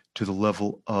to the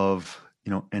level of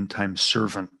end time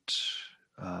servant.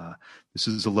 This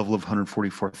is a level of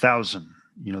 144,000.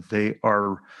 They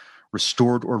are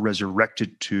restored or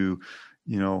resurrected to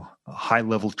a high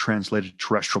level translated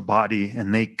terrestrial body,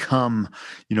 and they come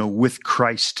with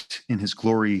Christ in his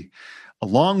glory,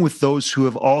 along with those who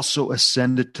have also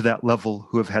ascended to that level,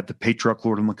 who have had the patriarch,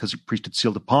 Lord, and Melchizedek priesthood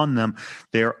sealed upon them.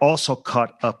 They are also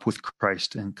caught up with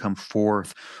Christ and come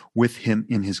forth with him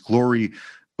in his glory,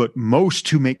 But most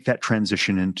who make that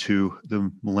transition into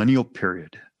the millennial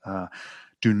period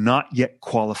do not yet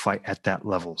qualify at that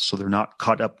level. So they're not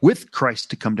caught up with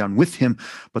Christ to come down with him,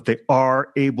 but they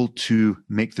are able to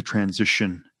make the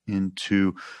transition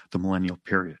into the millennial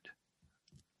period.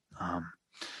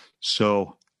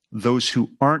 So those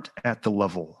who aren't at the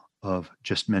level of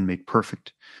just men made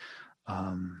perfect,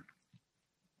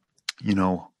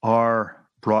 are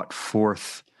brought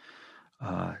forth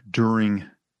during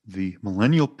the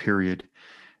millennial period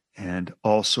and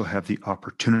also have the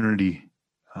opportunity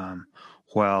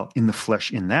while in the flesh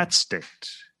in that state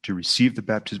to receive the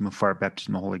baptism of fire,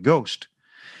 baptism of the Holy Ghost,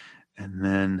 and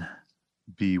then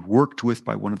be worked with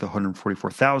by one of the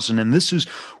 144,000. And this is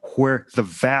where the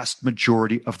vast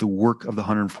majority of the work of the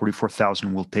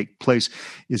 144,000 will take place,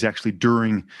 is actually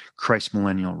during Christ's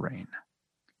millennial reign.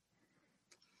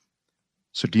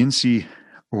 So D&C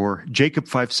or Jacob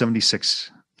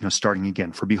 5:76, starting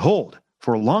again. For behold,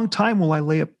 for a long time will I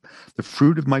lay up the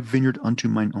fruit of my vineyard unto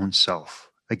mine own self,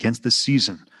 against the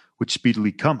season which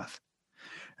speedily cometh.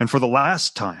 And for the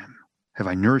last time have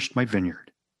I nourished my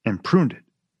vineyard, and pruned it,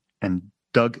 and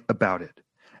dug about it,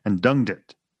 and dunged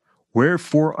it.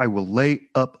 Wherefore I will lay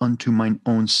up unto mine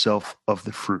own self of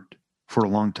the fruit for a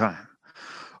long time,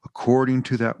 according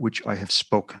to that which I have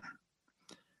spoken.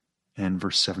 And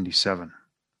verse 77.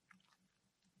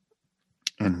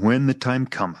 And when the time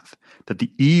cometh that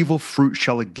the evil fruit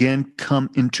shall again come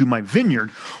into my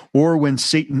vineyard, or when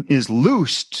Satan is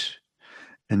loosed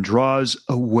and draws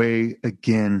away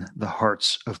again the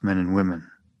hearts of men and women,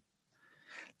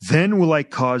 then will I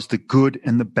cause the good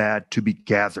and the bad to be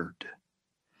gathered.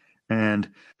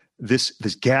 And this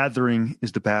gathering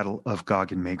is the battle of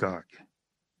Gog and Magog.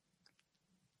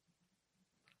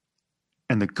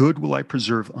 And the good will I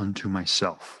preserve unto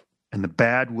myself, and the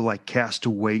bad will I cast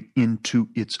away into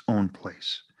its own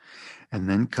place. And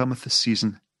then cometh the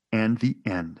season and the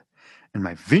end, and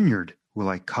my vineyard will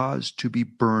I cause to be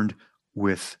burned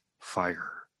with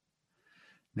fire.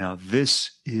 Now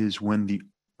this is when the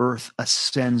earth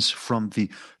ascends from the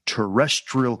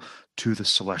terrestrial to the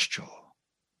celestial.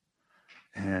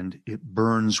 And it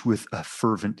burns with a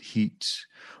fervent heat,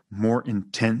 more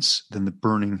intense than the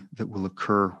burning that will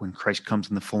occur when Christ comes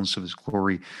in the fullness of his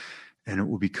glory, and it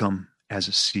will become as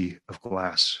a sea of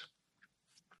glass.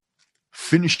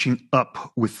 Finishing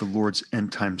up with the Lord's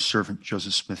end-time servant,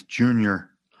 Joseph Smith Jr.,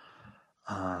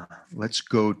 let's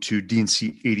go to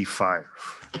D&C 85.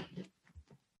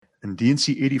 And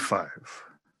D&C 85,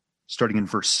 starting in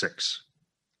verse 6.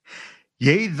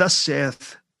 Yea, thus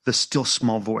saith the still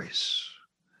small voice.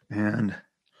 And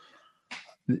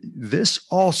this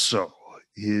also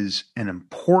is an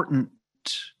important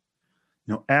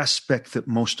aspect that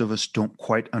most of us don't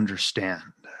quite understand.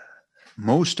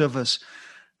 Most of us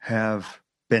have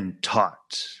been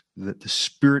taught that the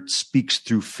Spirit speaks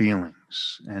through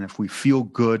feelings. And if we feel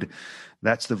good,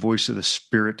 that's the voice of the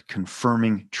Spirit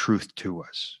confirming truth to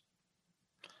us.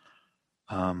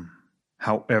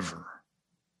 However,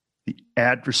 the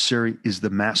adversary is the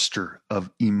master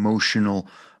of emotional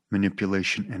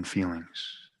manipulation and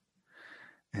feelings.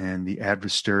 And the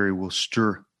adversary will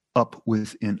stir up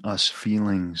within us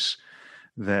feelings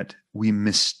that we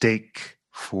mistake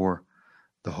for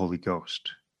the Holy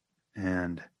Ghost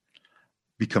and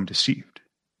become deceived.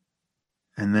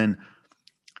 And then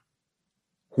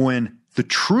when the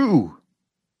true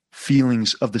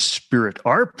feelings of the Spirit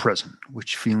are present,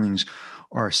 which feelings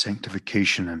are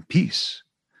sanctification and peace,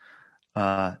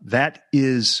 that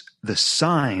is the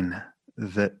sign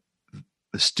that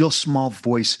the still small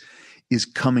voice is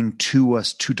coming to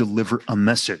us to deliver a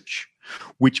message,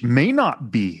 which may not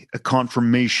be a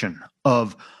confirmation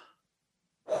of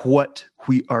what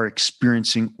we are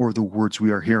experiencing or the words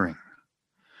we are hearing.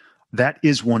 That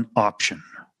is one option.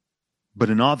 But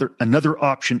another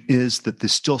option is that the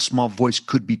still small voice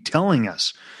could be telling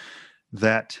us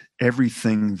that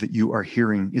everything that you are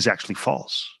hearing is actually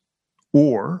false.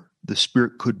 Or the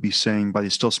Spirit could be saying by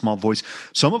the still small voice,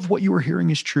 some of what you are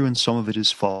hearing is true and some of it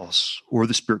is false. Or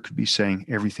the Spirit could be saying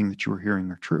everything that you are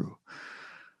hearing are true.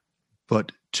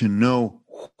 But to know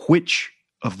which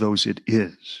of those it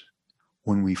is,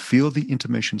 when we feel the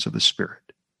intimations of the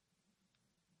Spirit,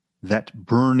 that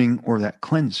burning or that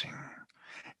cleansing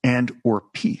and or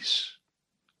peace,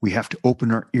 we have to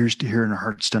open our ears to hear and our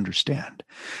hearts to understand.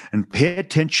 And pay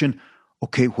attention,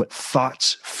 okay, what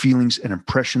thoughts, feelings, and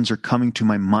impressions are coming to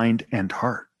my mind and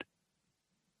heart.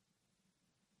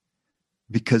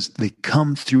 Because they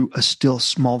come through a still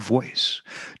small voice,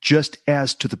 just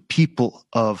as to the people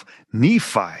of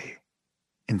Nephi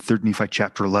in 3 Nephi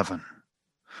chapter 11.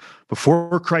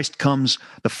 Before Christ comes,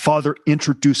 the Father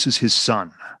introduces his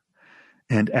Son.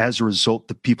 And as a result,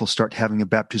 the people start having a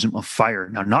baptism of fire.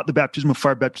 Now, not the baptism of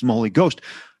fire, baptism of the Holy Ghost,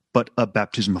 but a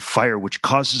baptism of fire, which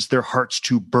causes their hearts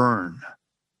to burn.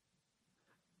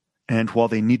 And while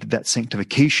they needed that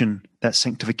sanctification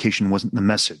wasn't the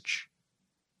message.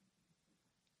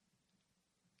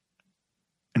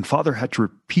 And Father had to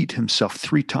repeat himself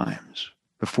 3 times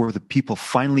before the people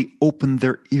finally opened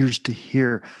their ears to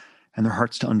hear and their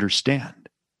hearts to understand.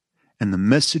 And the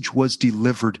message was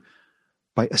delivered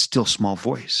by a still small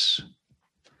voice.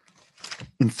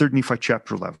 In 3 Nephi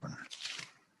chapter 11,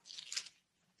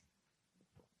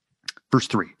 verse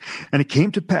 3, and it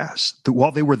came to pass that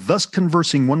while they were thus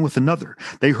conversing one with another,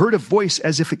 they heard a voice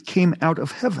as if it came out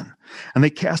of heaven, and they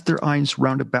cast their eyes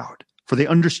round about, for they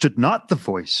understood not the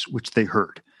voice which they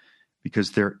heard,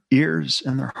 because their ears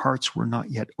and their hearts were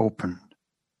not yet opened.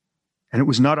 And it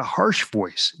was not a harsh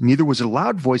voice, neither was it a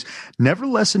loud voice,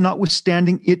 nevertheless and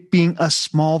notwithstanding it being a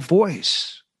small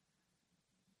voice,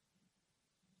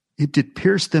 it did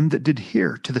pierce them that did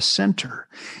hear to the center,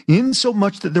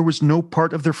 insomuch that there was no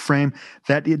part of their frame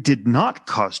that it did not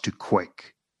cause to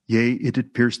quake. Yea, it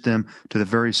did pierce them to the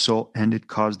very soul, and it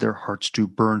caused their hearts to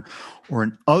burn. Or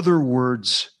in other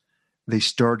words, they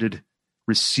started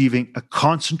receiving a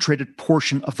concentrated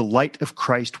portion of the light of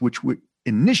Christ, which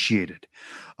initiated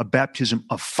a baptism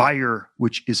of fire,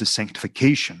 which is a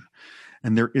sanctification.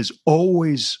 And there is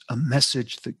always a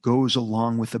message that goes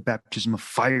along with the baptism of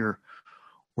fire,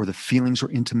 or the feelings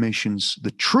or intimations, the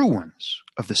true ones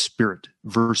of the Spirit,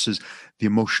 versus the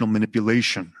emotional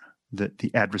manipulation that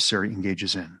the adversary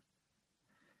engages in.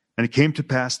 And it came to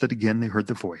pass that again they heard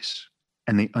the voice,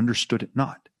 and they understood it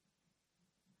not.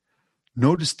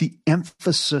 Notice the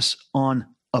emphasis on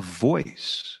a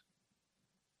voice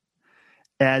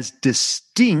as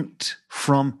distinct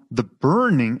from the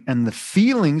burning and the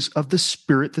feelings of the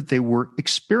Spirit that they were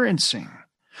experiencing.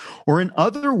 Or in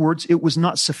other words, it was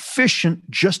not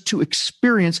sufficient just to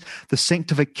experience the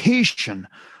sanctification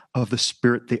of the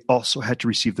Spirit. They also had to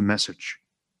receive the message.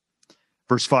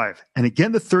 Verse 5, and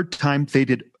again the 3rd time they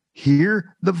did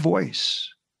hear the voice,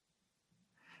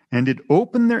 and did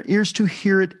open their ears to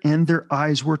hear it, and their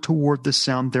eyes were toward the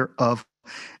sound thereof,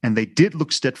 and they did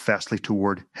look steadfastly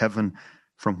toward heaven,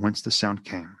 from whence the sound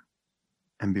came.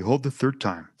 And behold, the 3rd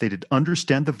time they did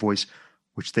understand the voice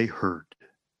which they heard.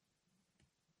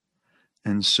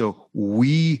 And so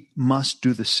we must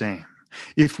do the same.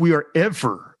 If we are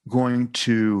ever going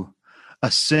to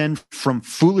ascend from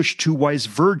foolish to wise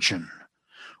virgin,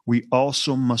 we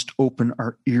also must open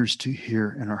our ears to hear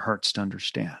and our hearts to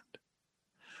understand.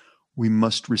 We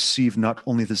must receive not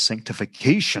only the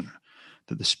sanctification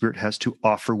that the Spirit has to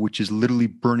offer, which is literally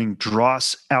burning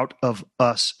dross out of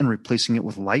us and replacing it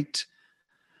with light,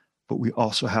 but we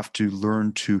also have to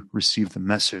learn to receive the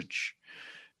message,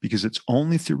 because it's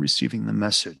only through receiving the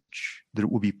message that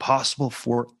it will be possible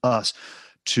for us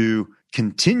to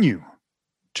continue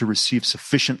to receive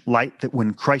sufficient light, that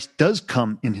when Christ does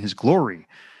come in his glory,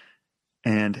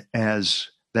 and as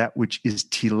that which is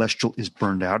telestial is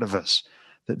burned out of us,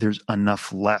 that there's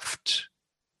enough left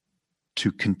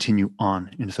to continue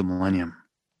on into the millennium.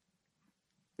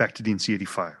 Back to D&C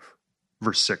 85,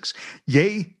 verse 6.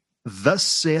 Yea, thus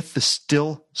saith the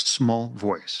still small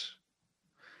voice.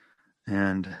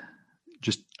 And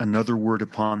just another word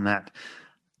upon that.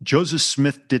 Joseph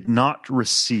Smith did not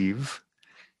receive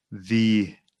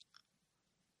the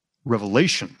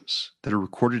revelations that are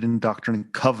recorded in Doctrine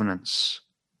and Covenants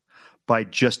by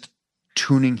just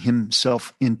tuning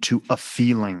himself into a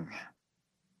feeling.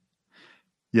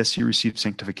 Yes, he received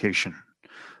sanctification,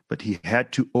 but he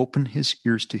had to open his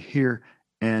ears to hear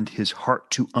and his heart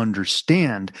to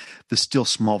understand the still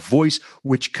small voice,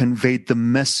 which conveyed the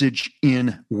message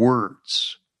in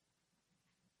words.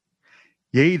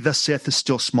 Yea, thus saith the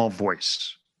still small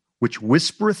voice, which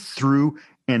whispereth through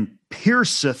and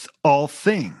pierceth all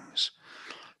things.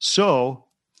 So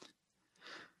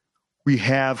we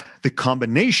have the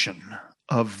combination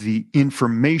of the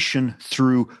information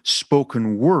through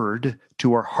spoken word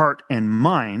to our heart and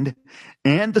mind,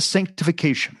 and the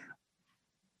sanctification.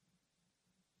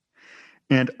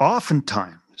 And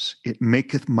oftentimes it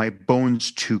maketh my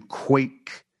bones to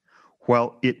quake,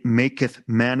 while it maketh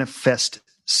manifest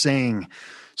saying.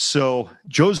 So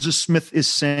Joseph Smith is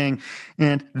saying,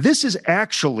 and this is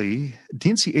actually,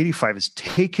 D&C 85 is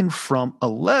taken from a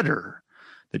letter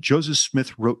that Joseph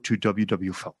Smith wrote to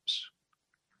W. Phelps.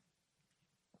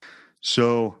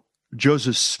 So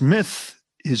Joseph Smith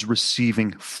is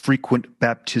receiving frequent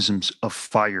baptisms of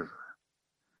fire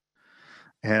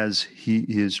as he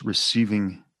is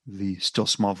receiving the still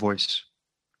small voice.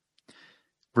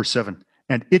 Verse 7,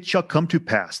 and it shall come to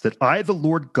pass that I, the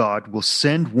Lord God, will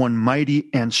send one mighty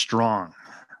and strong.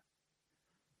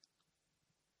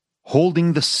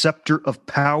 holding the scepter of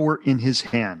power in his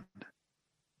hand.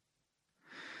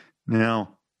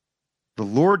 Now, the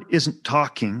Lord isn't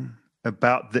talking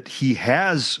about that he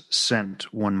has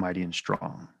sent one mighty and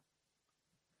strong.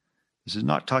 This is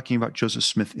not talking about Joseph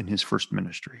Smith in his first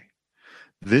ministry.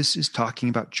 This is talking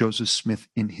about Joseph Smith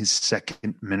in his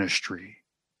second ministry.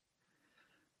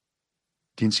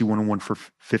 D&C 101 for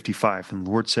 55, and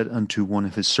the Lord said unto one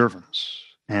of his servants,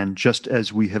 and just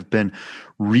as we have been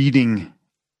reading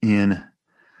in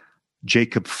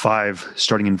Jacob 5,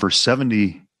 starting in verse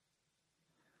 70,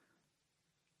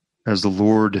 as the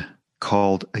Lord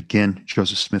called again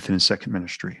Joseph Smith in his second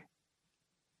ministry.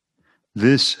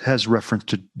 This has reference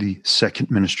to the second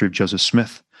ministry of Joseph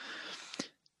Smith.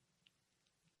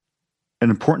 An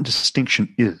important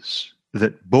distinction is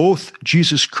that both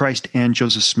Jesus Christ and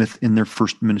Joseph Smith in their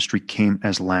first ministry came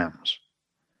as lambs.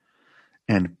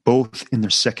 And both in their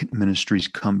second ministries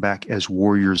come back as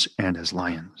warriors and as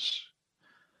lions.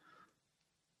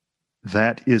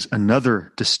 That is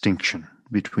another distinction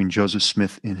between Joseph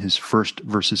Smith in his first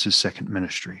versus his second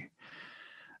ministry.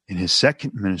 In his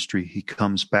second ministry, he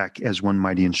comes back as one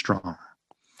mighty and strong.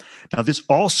 Now, this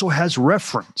also has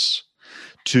reference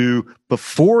to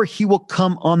before he will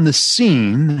come on the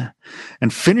scene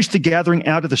and finish the gathering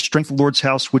out of the strength of the Lord's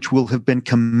house, which will have been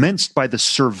commenced by the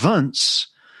servants,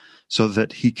 so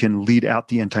that he can lead out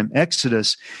the end time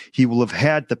Exodus, he will have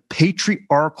had the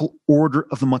patriarchal order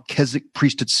of the Melchizedek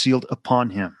priesthood sealed upon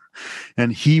him.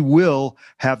 And he will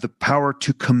have the power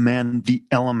to command the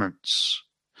elements.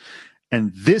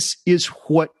 And this is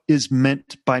what is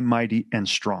meant by mighty and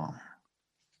strong.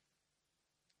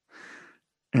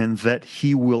 And that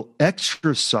he will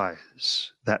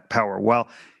exercise that power. While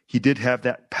he did have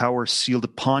that power sealed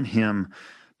upon him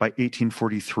by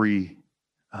 1843,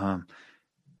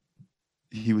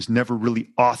 he was never really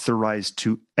authorized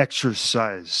to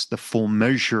exercise the full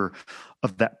measure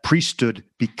of that priesthood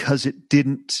because it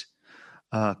didn't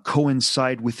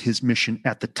coincide with his mission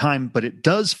at the time, but it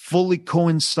does fully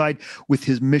coincide with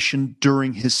his mission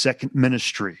during his second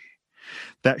ministry.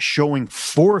 That showing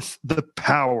forth the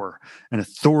power and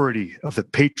authority of the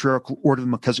patriarchal order of the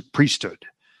Melchizedek priesthood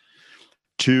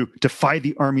to defy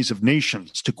the armies of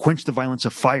nations, to quench the violence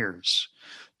of fires,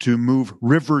 to move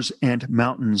rivers and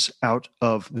mountains out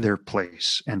of their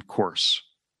place and course.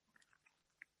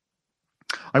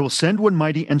 I will send one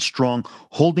mighty and strong,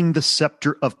 holding the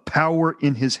scepter of power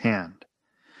in his hand,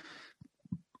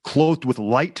 clothed with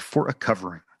light for a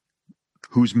covering,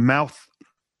 whose mouth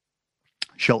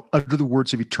shall utter the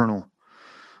words of eternal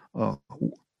words,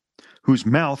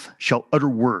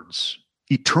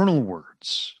 eternal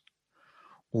words.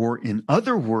 Or in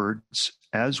other words,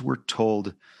 as we're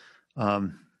told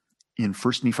in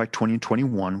 1 Nephi 20 and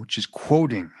 21, which is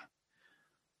quoting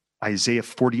Isaiah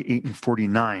 48 and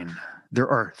 49, there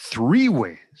are three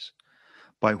ways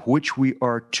by which we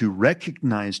are to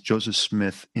recognize Joseph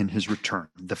Smith in his return.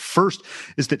 The first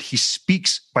is that he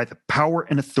speaks by the power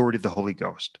and authority of the Holy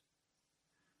Ghost.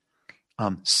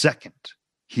 Second,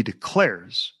 he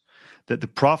declares that the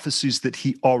prophecies that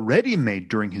he already made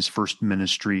during his first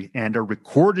ministry and are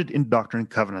recorded in Doctrine and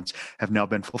Covenants have now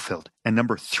been fulfilled. And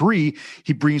number three,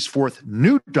 he brings forth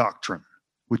new doctrine,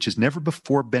 which has never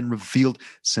before been revealed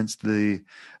since the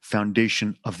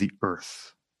foundation of the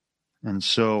earth. And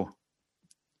so,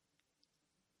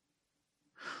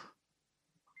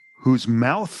 whose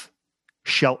mouth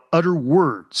shall utter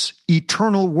words,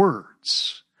 eternal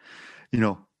words.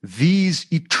 These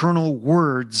eternal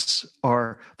words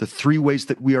are the three ways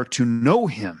that we are to know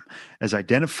him, as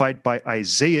identified by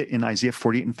Isaiah in Isaiah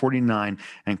 48 and 49,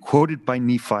 and quoted by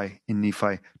Nephi in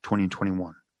Nephi 20 and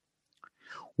 21.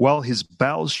 While his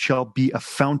bowels shall be a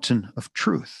fountain of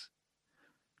truth,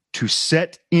 to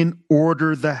set in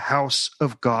order the house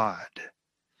of God.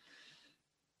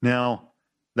 Now,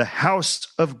 the house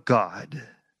of God,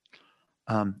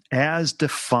 as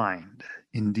defined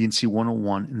in D&C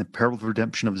 101 in the Parable of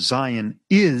Redemption of Zion,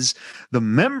 is the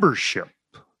membership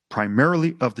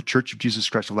primarily of the Church of Jesus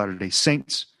Christ of Latter-day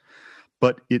Saints,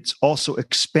 but it's also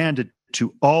expanded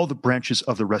to all the branches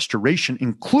of the Restoration,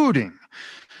 including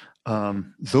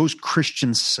those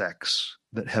Christian sects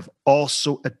that have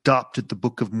also adopted the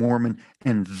Book of Mormon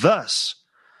and thus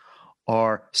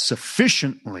are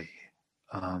sufficiently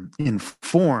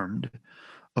informed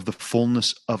of the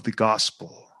fullness of the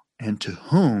gospel, and to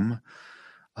whom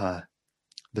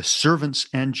the servants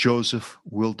and Joseph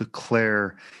will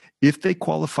declare, if they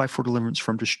qualify for deliverance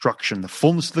from destruction, the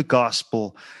fullness of the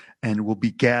gospel, and will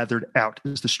be gathered out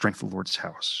as the strength of the Lord's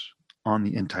house on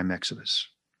the end time Exodus.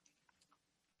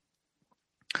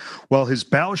 While his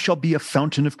bow shall be a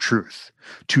fountain of truth,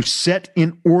 to set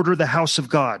in order the house of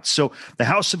God. So the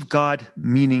house of God,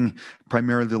 meaning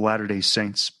primarily the Latter-day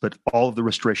Saints, but all of the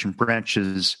restoration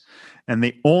branches, and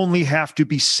they only have to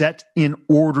be set in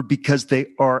order because they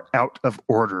are out of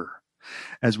order.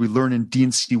 As we learn in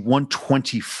D&C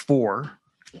 124,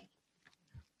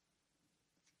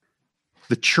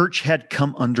 the church had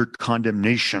come under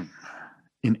condemnation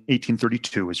in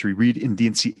 1832, as we read in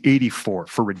D&C 84,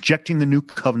 for rejecting the new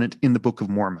covenant in the Book of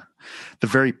Mormon, the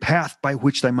very path by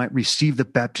which they might receive the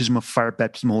baptism of fire,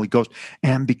 baptism of the Holy Ghost,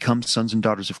 and become sons and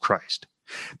daughters of Christ.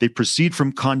 They proceed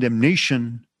from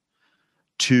condemnation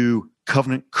to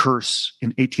covenant curse in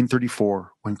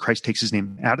 1834, when Christ takes his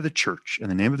name out of the church,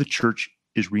 and the name of the church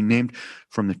is renamed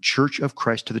from the Church of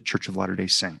Christ to the Church of Latter-day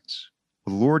Saints.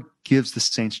 The Lord gives the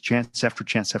saints chance after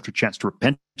chance after chance to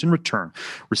repent and return,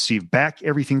 receive back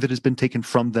everything that has been taken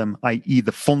from them, i.e.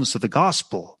 the fullness of the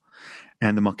gospel,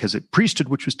 and the Melchizedek priesthood,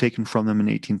 which was taken from them in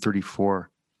 1834.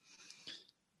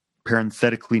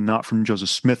 Parenthetically, not from Joseph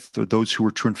Smith or those who were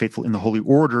true and faithful in the Holy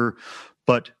Order,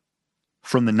 but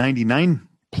from the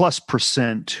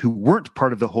 99+% who weren't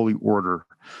part of the Holy Order,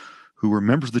 who were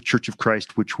members of the Church of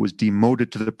Christ, which was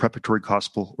demoted to the Preparatory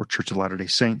Gospel or Church of Latter-day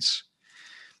Saints.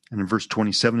 And in verse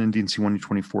 27 in D&C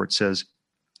 124, it says,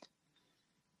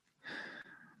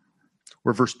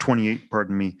 or verse 28,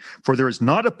 pardon me, for there is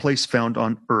not a place found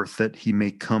on earth that he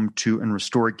may come to and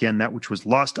restore again that which was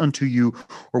lost unto you,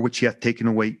 or which he hath taken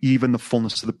away, even the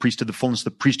fullness of the priesthood, the fullness of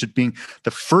the priesthood being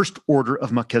the first order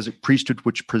of Melchizedek priesthood,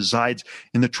 which presides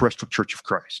in the terrestrial Church of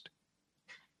Christ.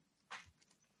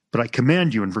 But I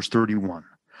command you, in verse 31,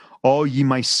 all ye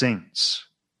my saints,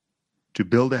 to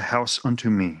build a house unto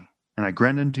me, and I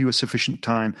grant unto you a sufficient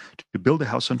time to build a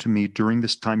house unto me. During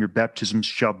this time your baptisms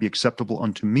shall be acceptable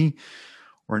unto me.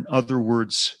 Or in other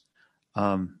words,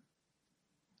 the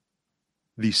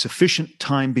sufficient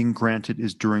time being granted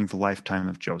is during the lifetime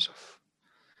of Joseph.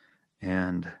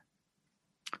 And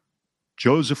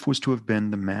Joseph was to have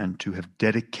been the man to have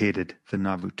dedicated the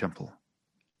Nauvoo temple.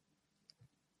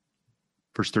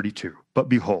 Verse 32, but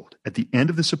behold, at the end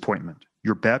of this appointment,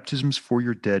 your baptisms for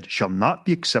your dead shall not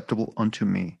be acceptable unto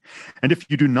me. And if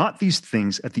you do not these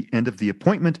things at the end of the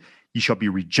appointment, ye shall be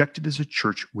rejected as a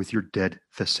church with your dead,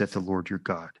 thus saith the Lord your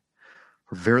God.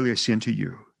 For verily I say unto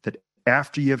you, that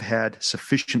after ye have had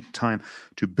sufficient time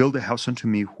to build a house unto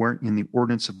me, wherein the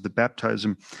ordinance of the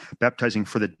baptizing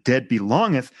for the dead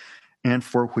belongeth, and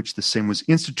for which the same was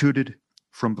instituted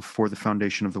from before the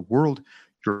foundation of the world,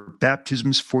 your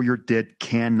baptisms for your dead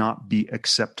cannot be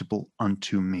acceptable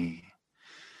unto me.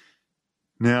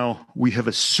 Now, we have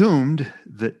assumed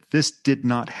that this did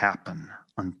not happen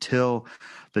until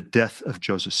the death of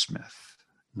Joseph Smith.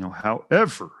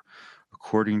 However,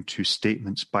 according to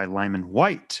statements by Lyman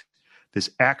White,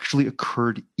 this actually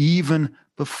occurred even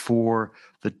before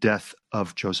the death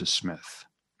of Joseph Smith.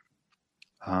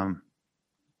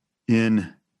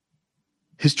 In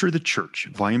History of the Church,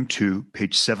 Volume 2,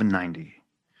 page 790,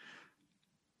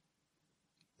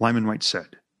 Lyman White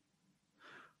said,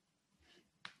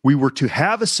 we were to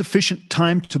have a sufficient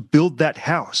time to build that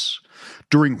house,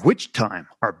 during which time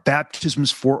our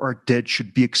baptisms for our dead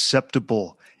should be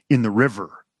acceptable in the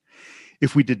river.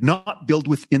 If we did not build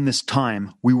within this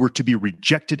time, we were to be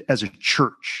rejected as a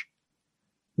church,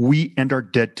 we and our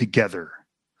dead together.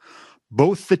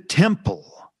 Both the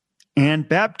temple and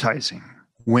baptizing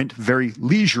went very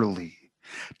leisurely,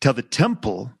 till the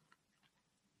temple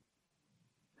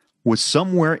was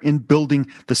somewhere in building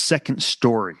the second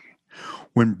story,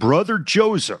 when Brother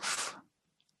Joseph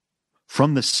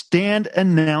from the stand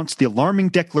announced the alarming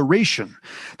declaration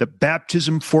that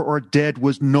baptism for our dead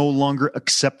was no longer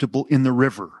acceptable in the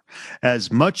river, as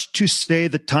much to say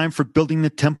the time for building the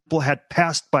temple had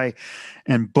passed by,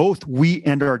 and both we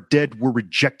and our dead were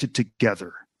rejected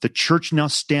together. The church now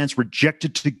stands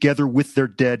rejected together with their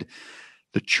dead.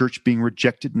 The church being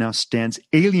rejected now stands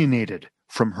alienated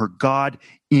from her God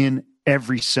in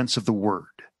every sense of the word.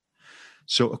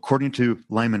 So according to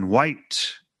Lyman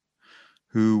White,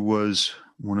 who was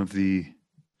one of the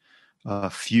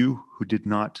few who did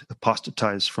not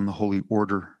apostatize from the Holy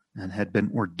Order and had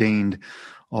been ordained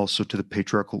also to the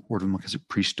Patriarchal Order of Melchizedek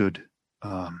priesthood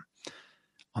on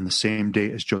the same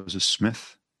day as Joseph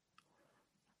Smith,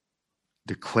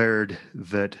 declared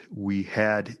that we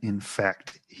had, in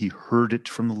fact, he heard it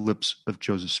from the lips of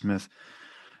Joseph Smith,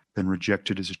 been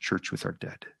rejected as a church with our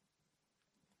dead.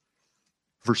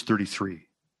 Verse 33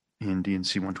 in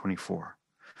D&C 124.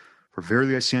 For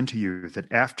verily I say unto you,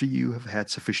 that after you have had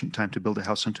sufficient time to build a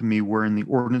house unto me, wherein the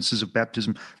ordinances of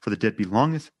baptism for the dead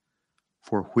belongeth,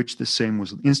 for which the same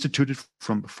was instituted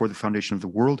from before the foundation of the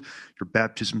world. Your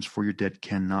baptisms for your dead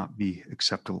cannot be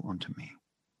acceptable unto me.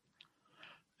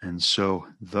 And so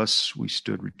thus we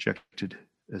stood rejected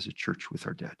as a church with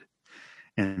our dead.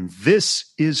 And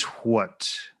this is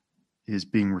what is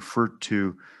being referred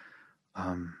to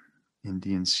in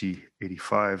D&C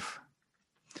 85.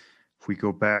 If we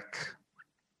go back,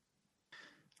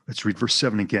 let's read verse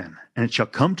 7 again. And it shall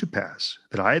come to pass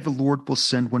that I, the Lord, will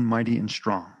send one mighty and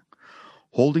strong,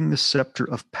 holding the scepter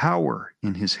of power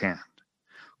in his hand,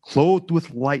 clothed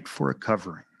with light for a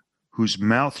covering, whose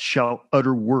mouth shall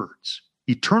utter words,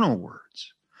 eternal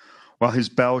words, while his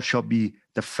bow shall be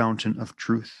the fountain of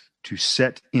truth, to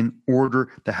set in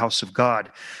order the house of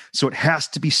God. So it has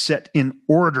to be set in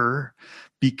order,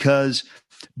 because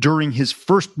during his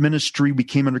first ministry, we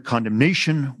came under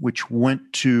condemnation, which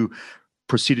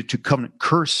proceeded to covenant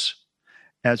curse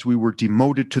as we were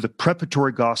demoted to the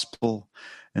preparatory gospel.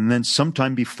 And then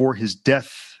sometime before his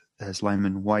death, as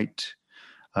Lyman White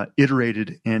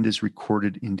iterated and is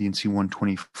recorded in D&C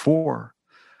 124,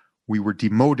 we were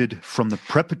demoted from the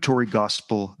preparatory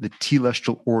gospel, the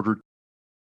telestial order.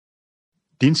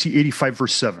 D&C 85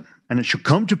 verse 7, and it shall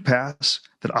come to pass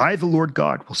that I, the Lord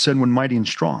God, will send one mighty and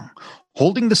strong,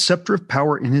 holding the scepter of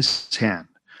power in his hand,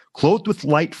 clothed with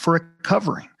light for a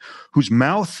covering, whose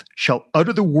mouth shall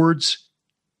utter the words,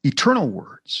 eternal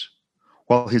words,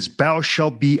 while his bow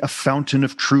shall be a fountain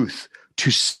of truth,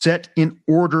 to set in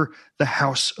order the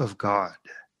house of God.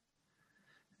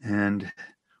 And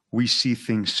we see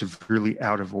things severely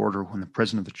out of order when the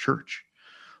president of the church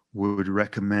would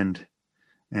recommend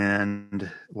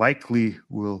and likely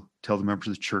will tell the members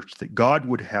of the church that God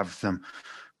would have them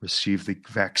receive the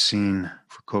vaccine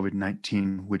for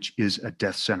COVID-19, which is a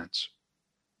death sentence.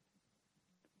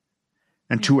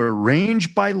 And to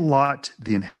arrange by lot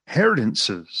the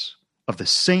inheritances of the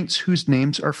saints whose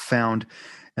names are found,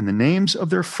 and the names of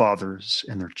their fathers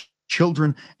and their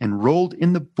children enrolled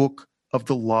in the book of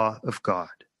the law of God,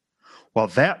 while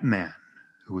that man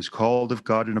who was called of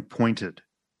God and appointed,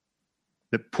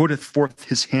 that putteth forth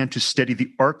his hand to steady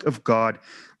the ark of God,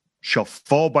 shall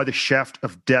fall by the shaft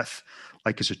of death,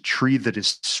 like as a tree that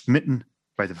is smitten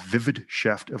by the vivid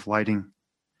shaft of lightning.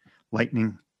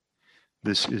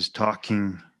 This is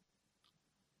talking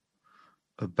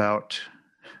about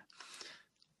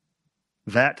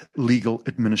that legal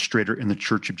administrator in the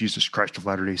Church of Jesus Christ of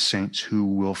Latter-day Saints who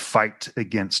will fight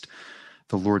against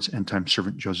the Lord's end-time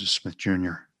servant Joseph Smith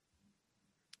Jr.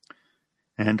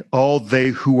 And all they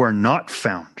who are not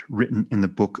found written in the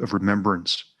book of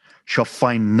remembrance shall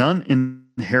find none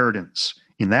inheritance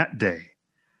in that day,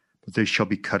 but they shall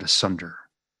be cut asunder.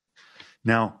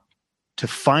 Now, to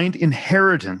find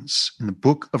inheritance in the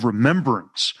book of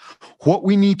remembrance, what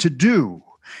we need to do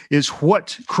is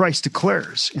what Christ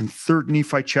declares in 3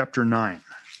 Nephi chapter 9.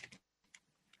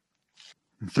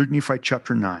 In 3 Nephi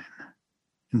chapter 9,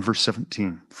 in verse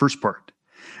 17, first part.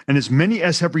 And as many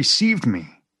as have received me,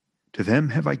 to them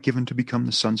have I given to become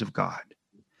the sons of God.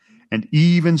 And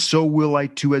even so will I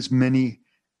to as many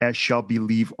as shall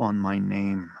believe on my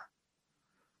name.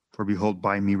 For behold,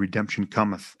 by me redemption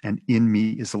cometh, and in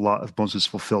me is the law of Moses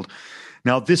fulfilled.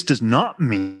 Now, this does not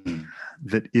mean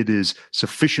that it is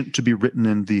sufficient to be written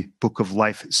in the book of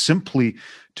life simply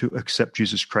to accept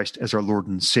Jesus Christ as our Lord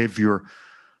and Savior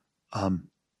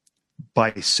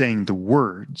by saying the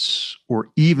words or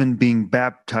even being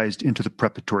baptized into the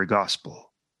preparatory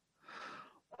gospel.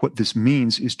 What this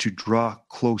means is to draw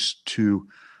close to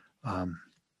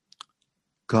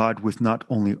God with not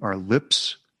only our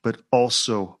lips, but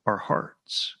also our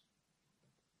hearts.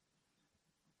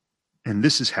 And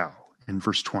this is how, in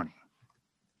verse 20.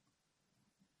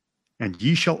 And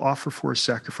ye shall offer for a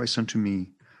sacrifice unto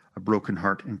me a broken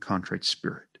heart and contrite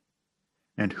spirit.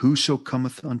 And whoso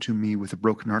cometh unto me with a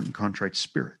broken heart and contrite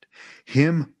spirit,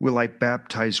 him will I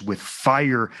baptize with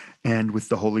fire and with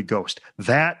the Holy Ghost.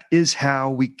 That is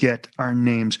how we get our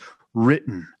names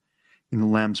written in the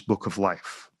Lamb's Book of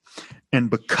Life. And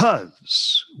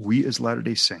because we as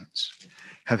Latter-day Saints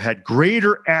have had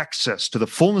greater access to the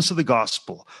fullness of the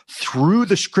gospel through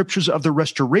the scriptures of the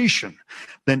restoration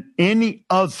than any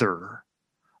other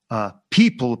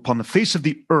people upon the face of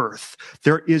the earth,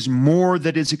 there is more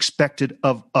that is expected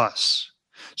of us.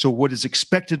 So what is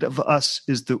expected of us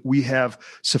is that we have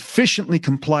sufficiently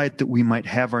complied that we might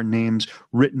have our names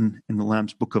written in the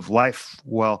Lamb's Book of Life,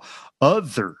 while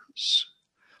others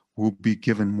will be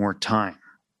given more time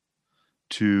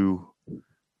to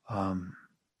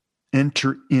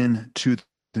enter into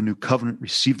the new covenant,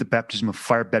 receive the baptism of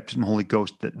fire, baptism of the Holy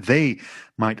Ghost, that they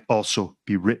might also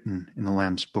be written in the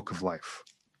Lamb's Book of Life.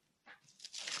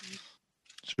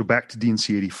 So back to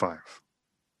D&C 85.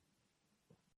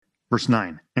 Verse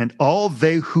 9, and all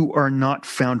they who are not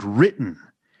found written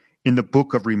in the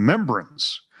book of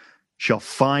remembrance shall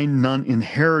find none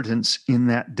inheritance in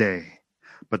that day,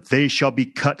 but they shall be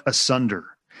cut asunder,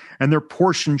 and their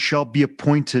portion shall be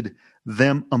appointed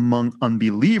them among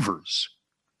unbelievers,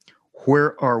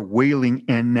 where are wailing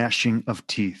and gnashing of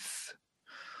teeth.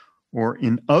 Or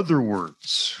in other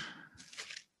words,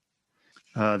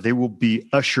 they will be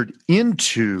ushered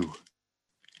into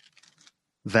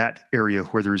that area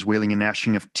where there is wailing and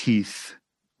gnashing of teeth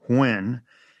when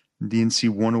D&C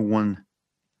 101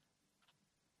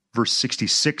 verse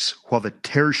 66, while the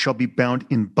tares shall be bound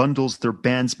in bundles, their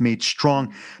bands made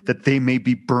strong, that they may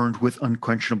be burned with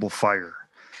unquenchable fire.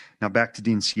 Now back to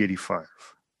D&C 85.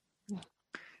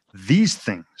 These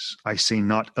things I say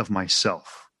not of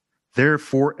myself.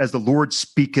 Therefore, as the Lord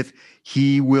speaketh,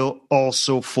 he will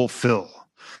also fulfill.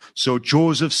 So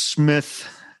Joseph Smith,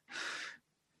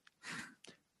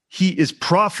 he is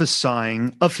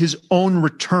prophesying of his own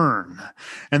return,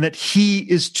 and that he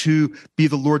is to be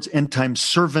the Lord's end-time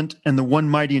servant and the one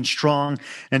mighty and strong.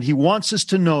 And he wants us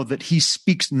to know that he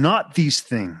speaks not these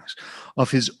things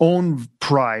of his own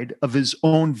pride, of his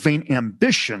own vain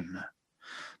ambition,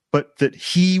 but that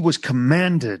he was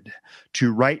commanded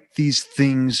to write these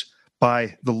things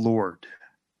by the Lord.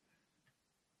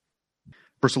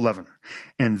 Verse 11,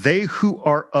 and they who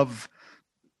are of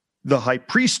the high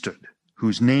priesthood,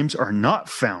 whose names are not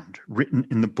found written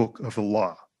in the book of the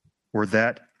law, or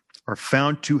that are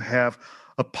found to have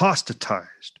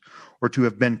apostatized, or to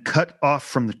have been cut off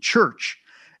from the church,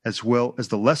 as well as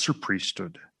the lesser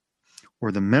priesthood,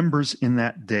 or the members in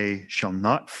that day shall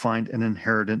not find an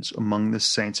inheritance among the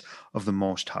saints of the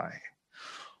Most High.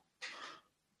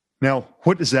 Now,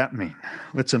 what does that mean?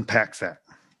 Let's unpack that.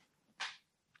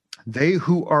 They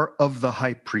who are of the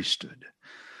high priesthood.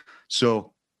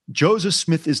 So, Joseph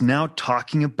Smith is now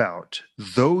talking about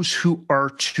those who are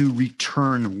to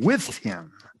return with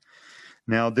him.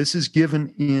 Now, this is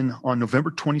given on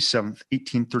November 27th,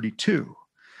 1832.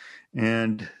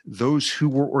 And those who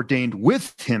were ordained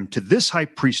with him to this high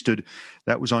priesthood,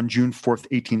 that was on June 4th,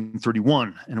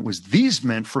 1831. And it was these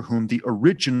men for whom the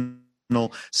original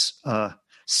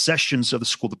sessions of the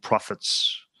School of the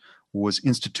Prophets was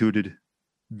instituted,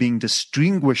 being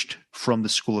distinguished from the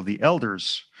School of the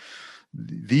Elders.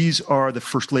 These are the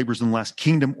first laborers in the last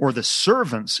kingdom, or the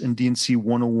servants in D&C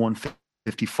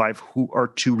 101:55, who are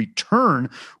to return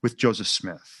with Joseph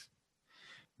Smith.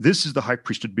 This is the high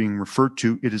priesthood being referred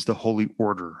to. It is the holy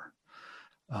order,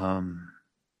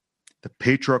 the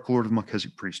patriarchal order of the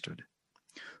Melchizedek priesthood,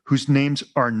 whose names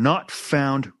are not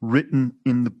found written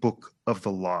in the book of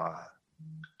the law.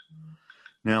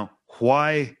 Now,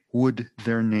 why would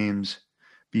their names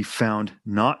be found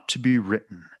not to be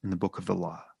written in the book of the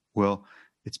law? Well,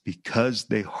 it's because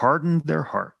they hardened their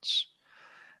hearts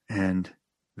and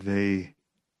they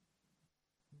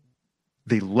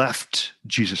left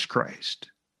Jesus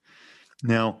Christ.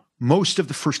 Now, most of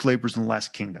the first laborers in the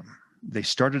last kingdom, they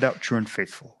started out true and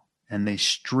faithful, and they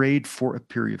strayed for a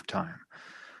period of time,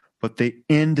 but they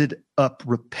ended up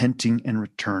repenting and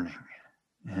returning.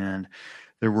 And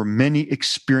there were many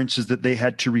experiences that they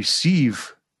had to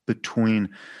receive between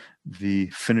the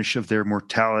finish of their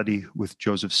mortality with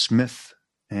Joseph Smith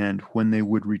and when they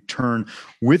would return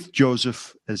with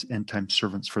Joseph as end-time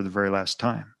servants for the very last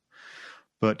time.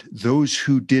 But those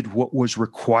who did what was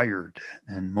required,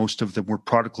 and most of them were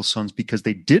prodigal sons because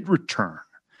they did return,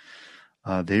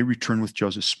 they return with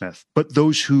Joseph Smith. But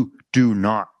those who do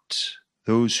not,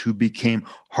 those who became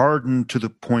hardened to the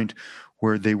point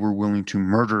where they were willing to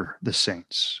murder the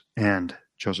saints and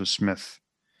Joseph Smith,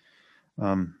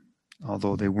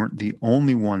 although they weren't the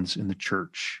only ones in the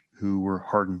church who were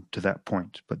hardened to that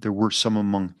point, but there were some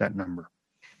among that number.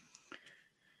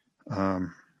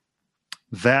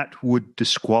 That would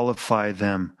disqualify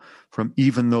them from,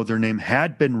 even though their name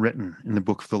had been written in the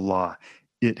book of the law,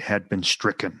 it had been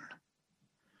stricken.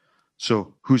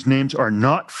 So, whose names are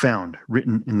not found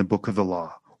written in the book of the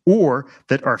law, or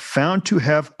that are found to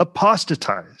have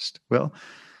apostatized. Well,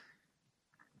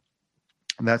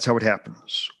 that's how it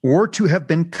happens. Or to have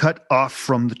been cut off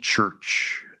from the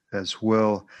church, as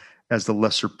well as the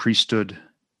lesser priesthood.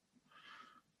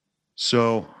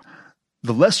 So,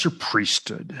 the lesser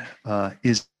priesthood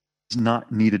is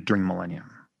not needed during millennium.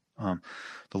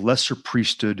 The lesser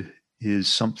priesthood is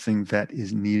something that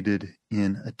is needed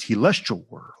in a telestial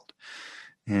world.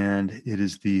 And it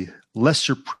is the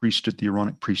lesser priesthood, the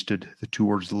Aaronic priesthood, the two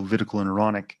orders, the Levitical and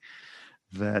Aaronic,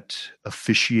 that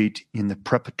officiate in the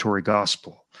preparatory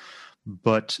gospel.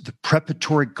 But the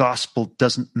preparatory gospel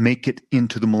doesn't make it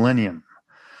into the millennium.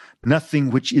 Nothing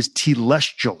which is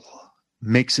telestial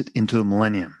makes it into the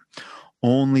millennium.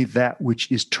 only that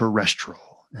which is terrestrial.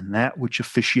 And that which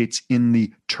officiates in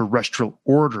the terrestrial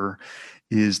order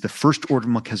is the first order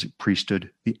of Melchizedek priesthood,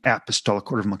 the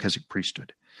apostolic order of Melchizedek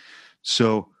priesthood.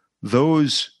 So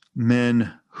those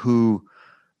men who,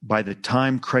 by the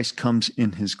time Christ comes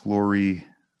in his glory,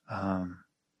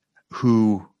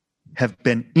 who have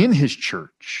been in his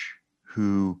church,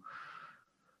 who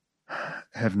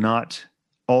have not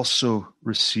also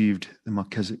received the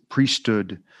Melchizedek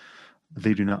priesthood,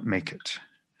 they do not make it.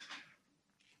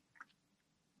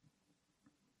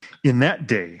 In that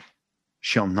day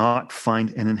shall not find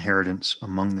an inheritance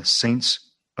among the saints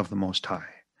of the Most High.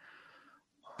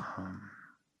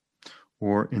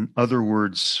 Or in other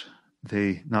words,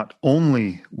 they not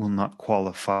only will not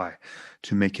qualify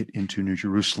to make it into New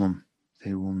Jerusalem,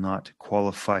 they will not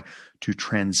qualify to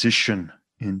transition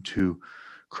into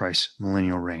Christ's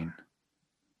millennial reign.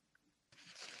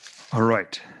 All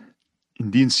right, in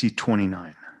D&C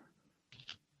 29,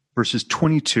 verses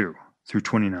 22 through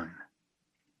 29.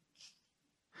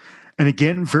 And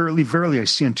again, verily, verily, I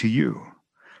say unto you,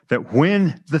 that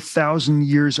when the 1,000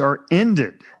 years are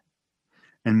ended,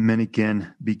 and men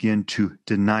again begin to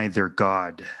deny their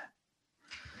God.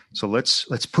 So let's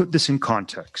put this in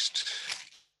context.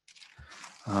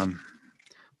 The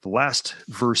last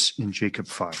verse in Jacob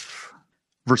 5,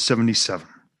 verse 77.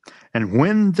 And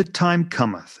when the time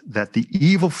cometh that the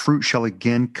evil fruit shall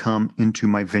again come into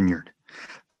my vineyard,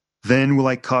 then will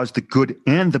I cause the good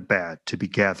and the bad to be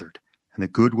gathered, and the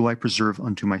good will I preserve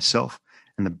unto myself,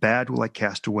 and the bad will I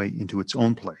cast away into its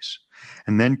own place.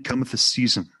 And then cometh the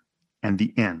season and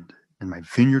the end, and my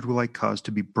vineyard will I cause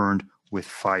to be burned with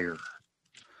fire.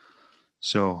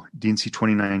 So, D&C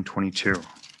 29:22.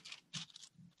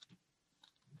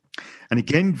 And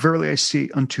again, verily I say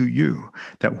unto you,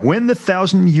 that when the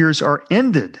 1,000 years are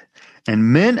ended,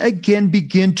 and men again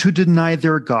begin to deny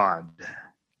their God,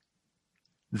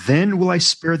 then will I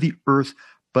spare the earth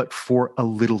but for a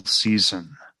little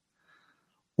season.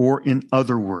 Or in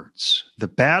other words, the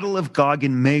battle of Gog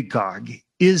and Magog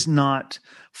is not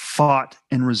fought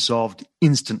and resolved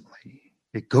instantly.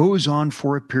 It goes on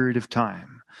for a period of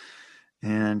time.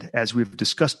 And as we've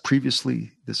discussed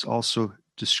previously, this also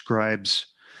describes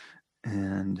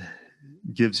and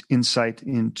gives insight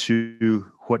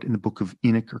into what in the book of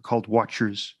Enoch are called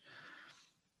watchers.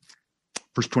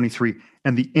 Verse 23,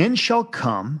 and the end shall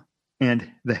come,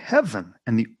 and the heaven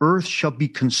and the earth shall be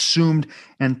consumed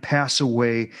and pass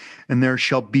away, and there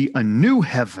shall be a new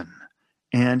heaven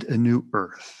and a new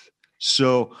earth.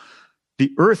 So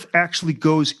the earth actually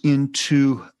goes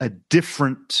into a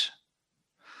different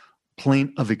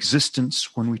plane of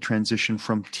existence when we transition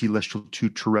from telestial to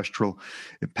terrestrial.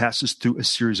 It passes through a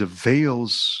series of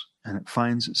veils, and it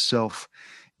finds itself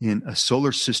in a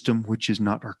solar system which is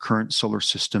not our current solar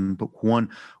system, but one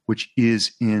which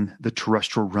is in the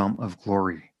terrestrial realm of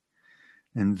glory.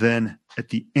 And then at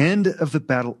the end of the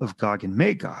battle of Gog and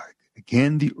Magog,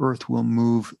 again, the earth will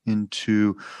move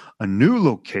into a new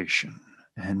location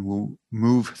and will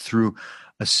move through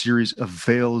a series of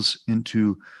veils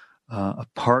into a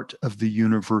part of the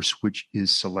universe which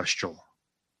is celestial.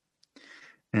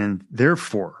 And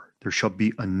therefore, there shall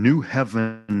be a new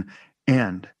heaven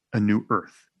and a new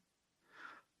earth.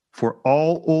 For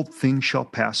all old things shall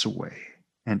pass away,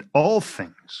 and all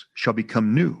things shall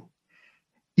become new,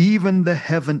 even the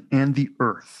heaven and the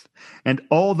earth, and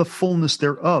all the fullness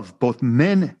thereof, both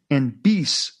men and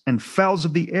beasts and fowls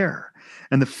of the air,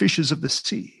 and the fishes of the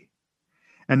sea.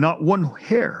 And not one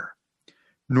hair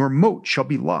nor mote shall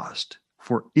be lost,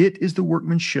 for it is the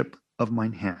workmanship of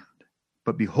mine hand.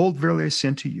 But behold, verily I say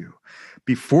unto you,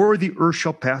 before the earth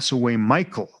shall pass away,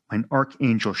 Michael, mine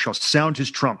archangel, shall sound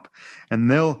his trump, and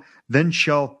then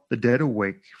shall the dead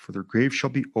awake, for their graves shall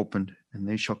be opened, and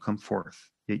they shall come forth,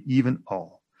 yea, even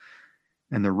all.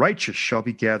 And the righteous shall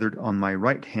be gathered on my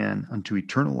right hand unto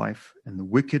eternal life, and the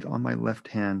wicked on my left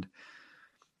hand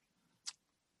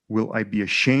will I be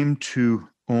ashamed to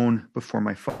own before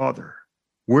my Father.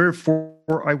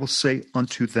 Wherefore I will say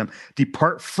unto them,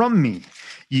 depart from me,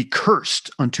 ye cursed,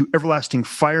 unto everlasting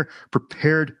fire,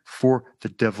 prepared for the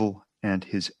devil and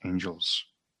his angels.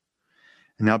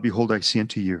 And now behold, I say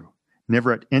unto you,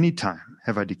 never at any time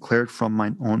have I declared from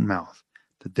mine own mouth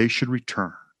that they should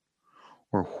return,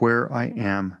 or where I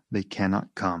am they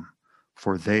cannot come,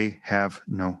 for they have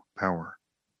no power.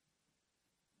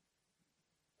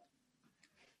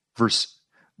 Verse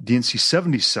D&C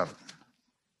 77.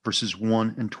 Verses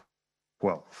 1 and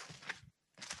 12.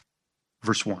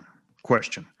 Verse 1,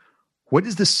 question. What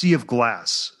is the sea of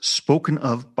glass spoken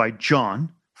of by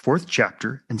John, 4th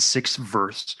chapter and 6th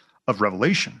verse of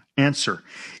Revelation? Answer,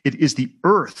 it is the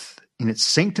earth in its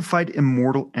sanctified,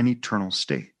 immortal, and eternal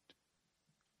state.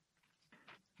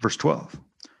 Verse 12.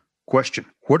 Question.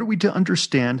 What are we to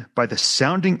understand by the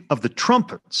sounding of the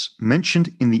trumpets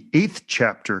mentioned in the 8th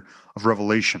chapter of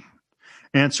Revelation?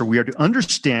 Answer. We are to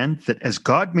understand that as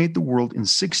God made the world in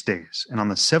 6 days, and on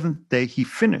the 7th day he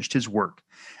finished his work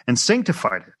and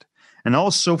sanctified it, and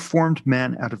also formed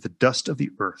man out of the dust of the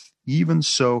earth, even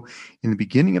so in the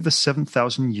beginning of the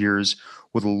 7,000 years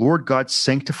will the Lord God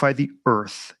sanctify the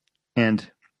earth and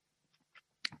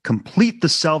complete the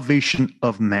salvation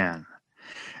of man,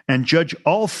 and judge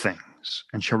all things,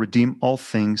 and shall redeem all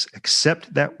things,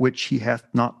 except that which he hath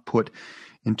not put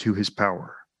into his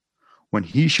power, when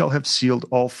he shall have sealed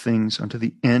all things unto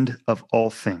the end of all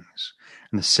things.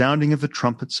 And the sounding of the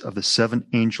trumpets of the 7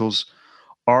 angels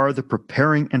are the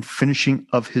preparing and finishing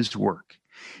of his work,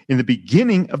 in the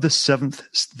beginning of the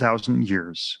 7,000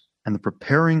 years, and the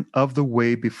preparing of the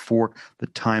way before the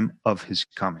time of his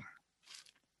coming.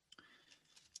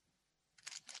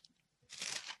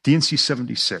 D&C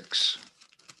 76,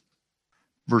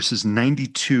 verses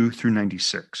 92 through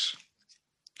 96.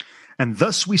 And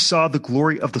thus we saw the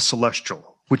glory of the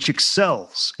celestial, which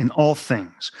excels in all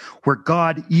things, where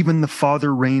God, even the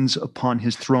Father, reigns upon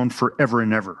his throne forever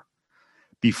and ever,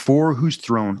 before whose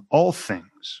throne all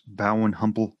things bow in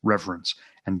humble reverence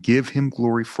and give him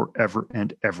glory forever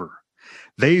and ever.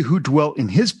 They who dwell in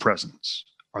his presence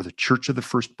are the church of the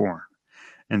firstborn,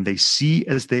 and they see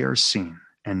as they are seen,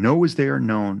 and know as they are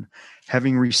known,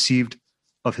 having received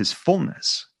of his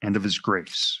fullness and of his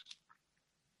grace.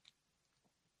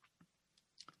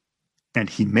 And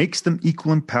he makes them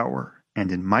equal in power,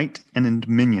 and in might, and in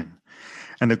dominion.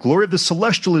 And the glory of the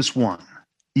celestial is one,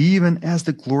 even as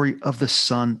the glory of the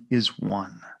sun is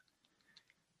one.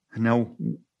 And now,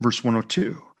 verse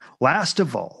 102. Last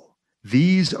of all,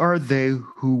 these are they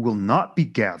who will not be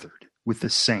gathered with the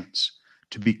saints,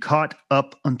 to be caught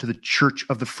up unto the church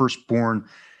of the firstborn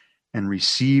and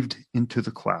received into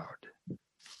the cloud.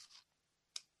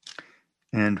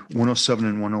 And 107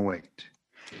 and 108.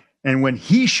 And when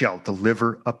he shall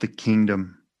deliver up the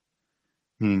kingdom,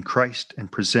 meaning Christ, and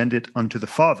present it unto the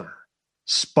Father,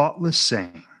 spotless,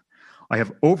 saying, I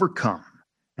have overcome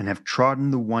and have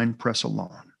trodden the winepress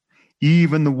alone,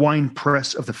 even the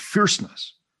winepress of the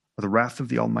fierceness of the wrath of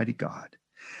the Almighty God.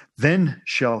 Then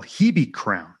shall he be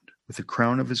crowned with the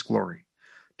crown of his glory,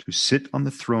 to sit on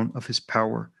the throne of his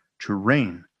power, to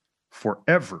reign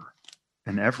forever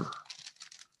and ever.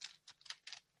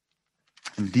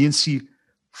 And D&C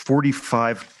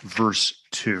 45, verse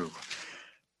 2.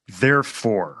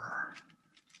 Therefore,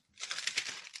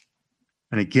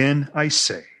 and again I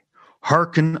say,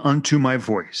 hearken unto my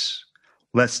voice,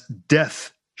 lest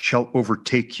death shall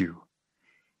overtake you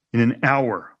in an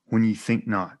hour when ye think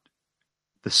not.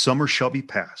 The summer shall be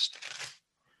past,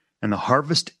 and the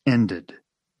harvest ended,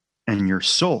 and your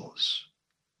souls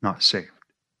not saved.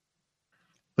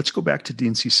 Let's go back to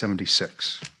D&C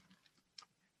 76.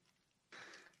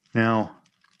 Now,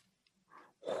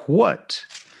 what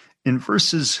in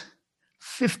verses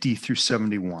 50 through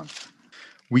 71,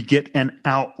 we get an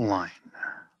outline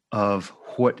of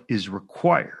what is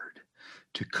required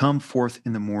to come forth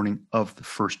in the morning of the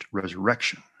first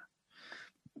resurrection,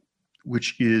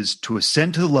 which is to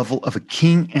ascend to the level of a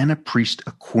king and a priest,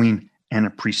 a queen and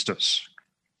a priestess.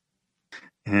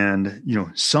 And,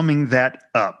 summing that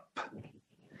up,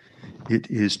 it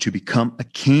is to become a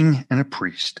king and a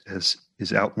priest, as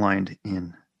is outlined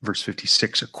in verse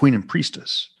 56, a queen and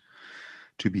priestess,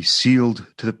 to be sealed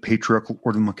to the patriarchal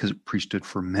order of Melchizedek priesthood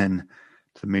for men,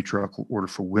 to the matriarchal order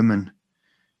for women,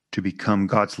 to become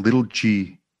God's little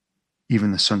g,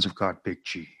 even the sons of God, big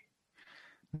G.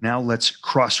 Now let's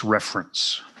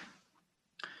cross-reference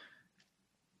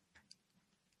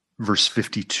verse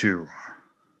 52.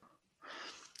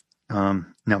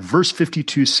 Now, verse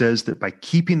 52 says that by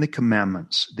keeping the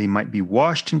commandments, they might be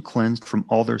washed and cleansed from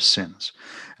all their sins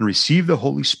and receive the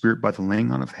Holy Spirit by the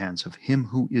laying on of hands of him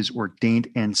who is ordained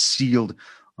and sealed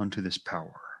unto this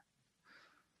power.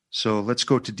 So let's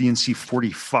go to D&C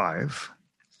 45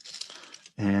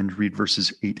 and read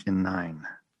verses 8 and 9.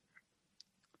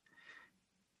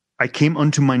 I came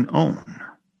unto mine own,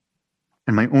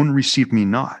 and my own received me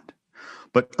not.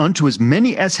 But unto as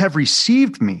many as have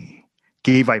received me,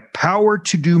 gave I power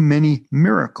to do many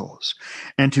miracles,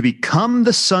 and to become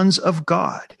the sons of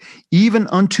God. Even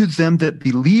unto them that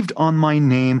believed on my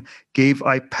name, gave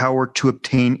I power to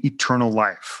obtain eternal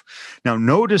life. Now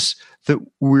notice that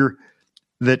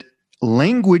that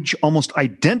language almost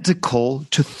identical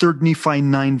to 3 Nephi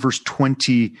 9 verse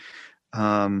 20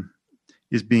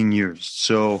 is being used.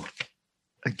 So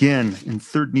again, in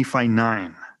 3 Nephi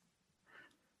 9,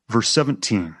 verse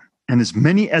 17, and as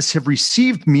many as have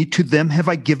received me, to them have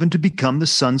I given to become the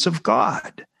sons of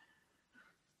God.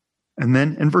 And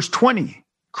then in verse 20,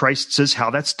 Christ says how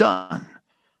that's done.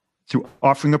 Through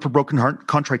offering up a broken heart,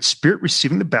 contrite spirit,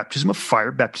 receiving the baptism of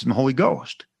fire, baptism of the Holy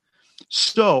Ghost.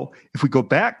 So if we go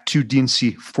back to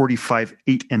D&C 45,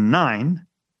 8, and 9,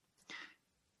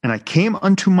 and I came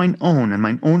unto mine own, and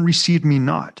mine own received me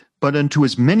not, but unto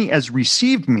as many as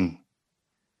received me,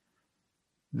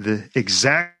 the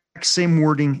exact same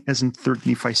wording as in 3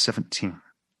 Nephi 17.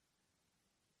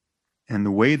 And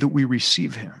the way that we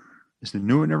receive him is the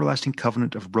new and everlasting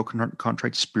covenant of a broken heart and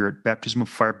contrite spirit, baptism of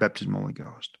fire, baptism of the Holy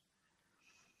Ghost.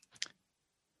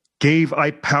 Gave I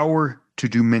power to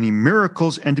do many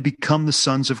miracles and to become the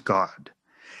sons of God.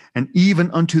 And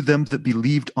even unto them that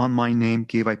believed on my name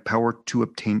gave I power to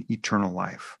obtain eternal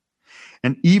life.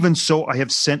 And even so I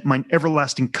have sent mine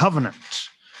everlasting covenant,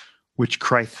 which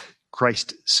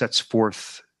Christ sets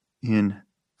forth in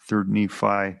 3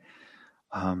 Nephi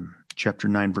chapter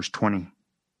 9, verse 20.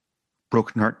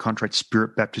 Broken heart, contrite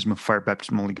spirit, baptism of fire,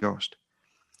 baptism of the Holy Ghost.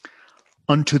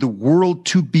 Unto the world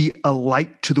to be a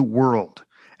light to the world,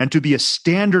 and to be a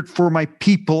standard for my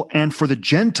people and for the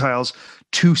Gentiles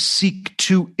to seek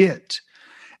to it.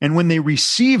 And when they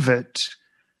receive it,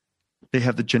 they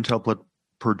have the Gentile blood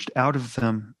purged out of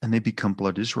them, and they become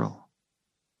blood Israel.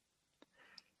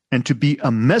 And to be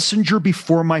a messenger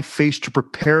before my face to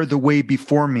prepare the way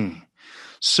before me.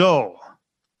 So,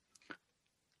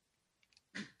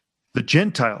 the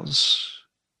Gentiles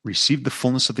received the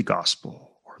fullness of the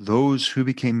gospel, or those who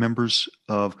became members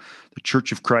of the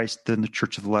Church of Christ, then the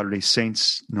Church of the Latter-day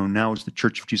Saints, known now as the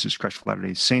Church of Jesus Christ of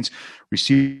Latter-day Saints,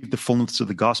 received the fullness of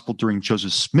the gospel during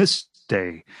Joseph Smith's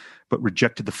day, but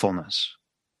rejected the fullness.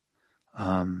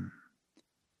 And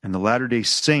the Latter-day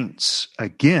Saints,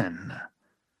 again,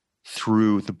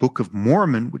 through the Book of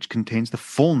Mormon, which contains the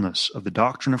fullness of the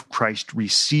doctrine of Christ,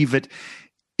 receive it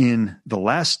in the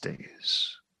last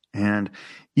days. And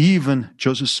even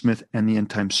Joseph Smith and the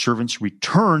end-time servants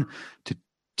return to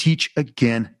teach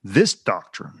again this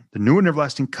doctrine, the new and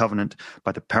everlasting covenant,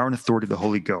 by the power and authority of the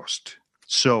Holy Ghost.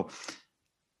 So,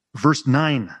 verse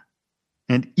 9,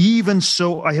 and even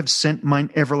so I have sent mine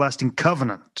everlasting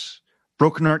covenant,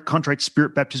 broken heart, contrite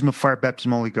spirit, baptism of fire,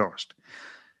 baptism of the Holy Ghost,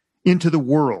 into the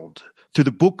world, through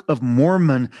the Book of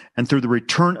Mormon and through the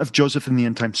return of Joseph and the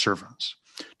end-time servants,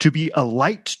 to be a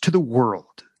light to the world.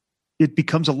 It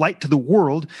becomes a light to the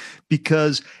world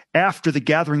because after the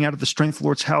gathering out of the strength of the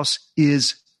Lord's house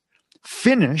is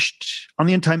finished on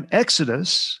the end-time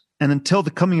Exodus and until the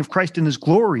coming of Christ in his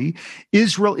glory,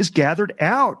 Israel is gathered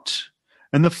out.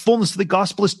 And the fullness of the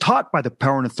gospel is taught by the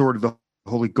power and authority of the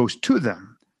Holy Ghost to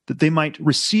them, that they might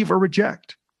receive or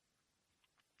reject.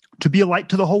 To be a light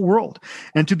to the whole world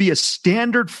and to be a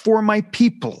standard for my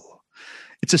people.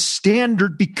 It's a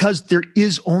standard because there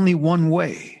is only one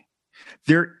way.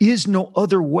 There is no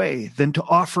other way than to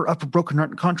offer up a broken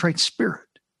heart and contrite spirit.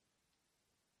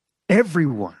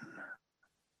 Everyone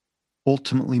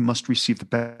ultimately must receive the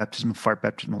baptism of fire,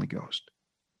 baptism of the Holy Ghost.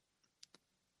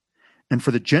 And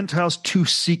for the Gentiles to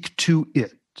seek to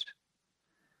it.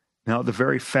 Now, the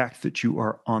very fact that you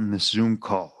are on this Zoom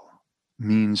call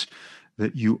means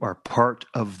that you are part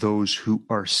of those who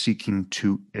are seeking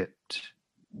to it.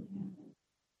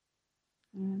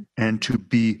 And to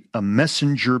be a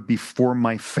messenger before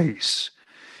my face.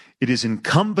 It is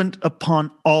incumbent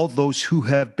upon all those who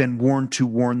have been warned to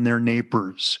warn their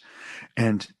neighbors,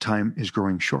 and time is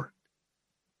growing short.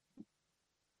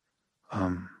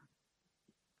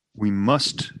 We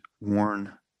must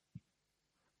warn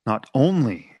not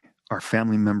only our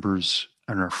family members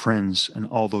and our friends and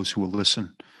all those who will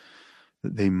listen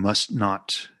that they must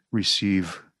not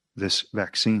receive this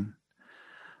vaccine.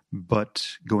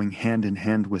 But going hand in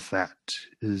hand with that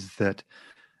is that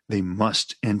they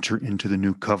must enter into the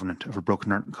new covenant of a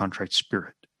broken heart and contrite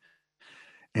spirit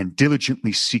and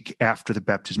diligently seek after the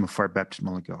baptism of fire, baptism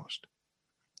of the Holy Ghost.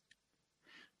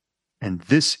 And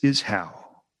this is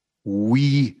how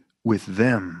we with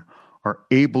them are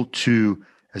able to,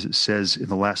 as it says in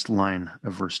the last line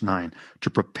of verse 9, to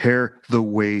prepare the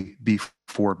way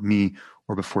before me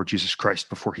or before Jesus Christ,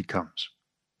 before he comes.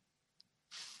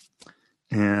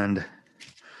 And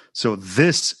so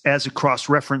this as a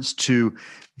cross-reference to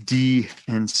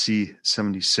D&C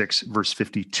 76, verse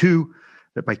 52,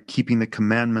 that by keeping the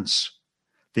commandments,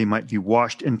 they might be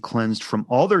washed and cleansed from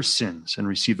all their sins and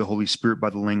receive the Holy Spirit by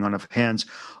the laying on of hands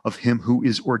of him who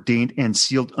is ordained and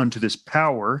sealed unto this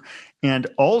power. And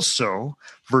also,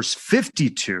 verse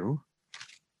 52,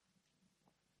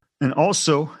 and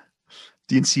also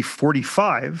D&C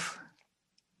 45,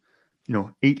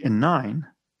 8 and 9,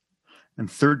 and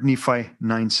 3 Nephi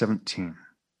 9:17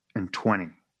 and 20.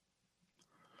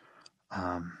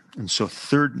 And so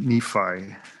 3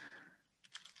 Nephi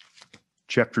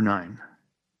chapter 9,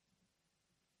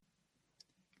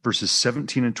 verses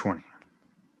 17 and 20.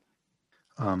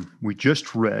 We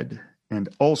just read, and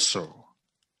also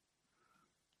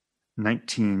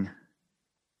 19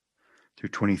 through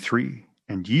 23.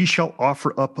 And ye shall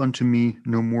offer up unto me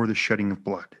no more the shedding of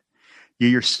blood. Yea,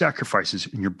 your sacrifices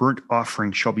and your burnt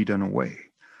offering shall be done away.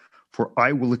 For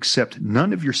I will accept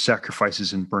none of your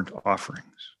sacrifices and burnt offerings.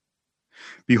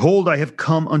 Behold, I have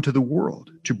come unto the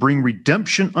world, to bring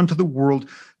redemption unto the world,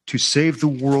 to save the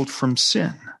world from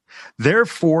sin.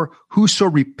 Therefore, whoso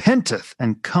repenteth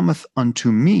and cometh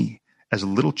unto me as a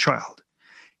little child,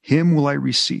 him will I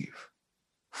receive.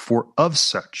 For of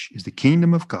such is the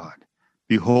kingdom of God.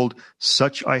 Behold,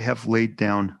 such I have laid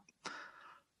down.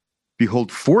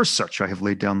 Behold, for such I have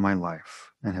laid down my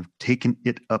life, and have taken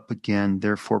it up again.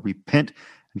 Therefore repent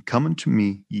and come unto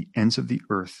me, ye ends of the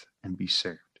earth, and be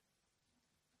saved.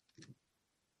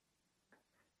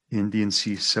 In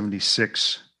D&C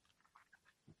 76,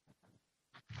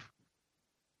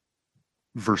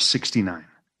 verse 69.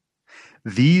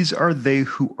 These are they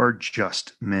who are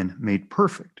just men made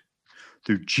perfect,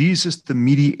 through Jesus, the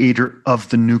mediator of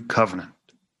the new covenant.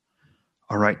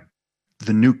 All right,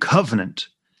 the new covenant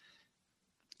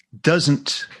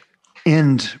doesn't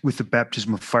end with the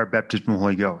baptism of fire, baptism of the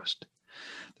Holy Ghost.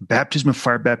 The baptism of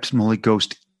fire, baptism of the Holy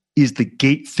Ghost is the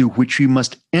gate through which we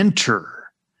must enter,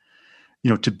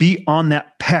 to be on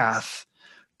that path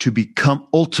to become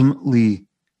ultimately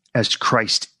as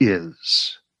Christ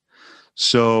is.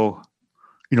 So,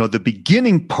 the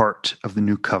beginning part of the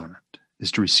new covenant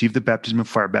is to receive the baptism of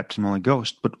fire, baptism of the Holy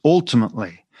Ghost, but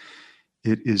ultimately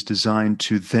it is designed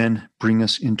to then bring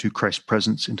us into Christ's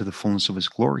presence, into the fullness of his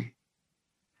glory,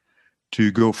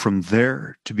 to go from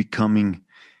there to becoming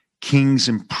kings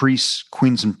and priests,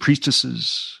 queens and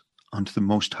priestesses unto the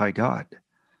Most High God.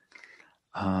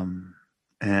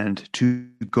 And to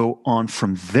go on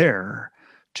from there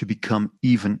to become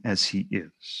even as he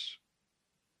is.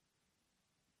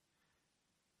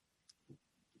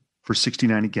 Verse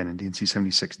 69 again in D&C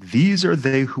 76. These are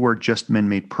they who are just men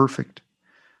made perfect,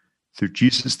 through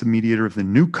Jesus, the mediator of the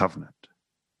new covenant,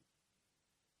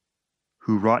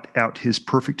 who wrought out his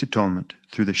perfect atonement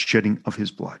through the shedding of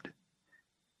his blood.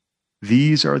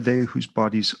 These are they whose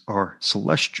bodies are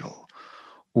celestial,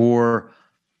 or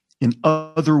in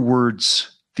other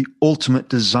words, the ultimate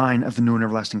design of the new and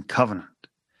everlasting covenant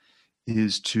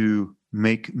is to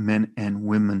make men and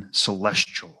women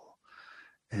celestial.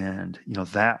 And,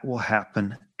 that will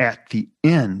happen at the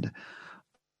end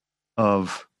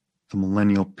of the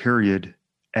millennial period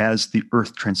as the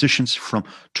earth transitions from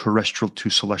terrestrial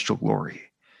to celestial glory.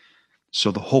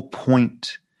 So the whole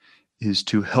point is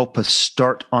to help us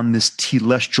start on this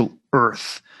telestial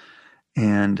earth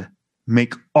and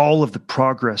make all of the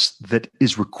progress that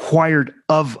is required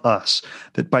of us,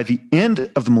 that by the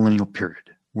end of the millennial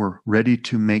period, we're ready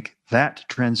to make that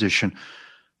transition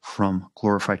from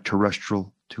glorified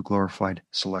terrestrial to glorified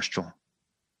celestial.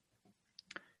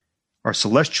 Our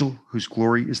celestial, whose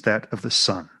glory is that of the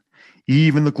sun,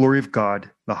 even the glory of God,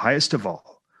 the highest of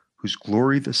all, whose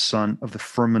glory the sun of the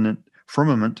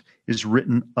firmament is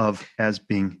written of as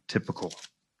being typical.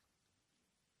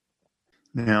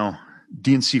 Now,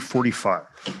 D&C 45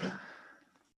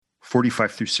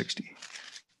 through 60.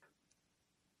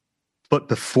 But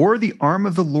before the arm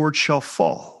of the Lord shall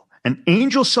fall, an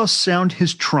angel shall sound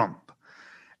his trump,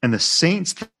 and the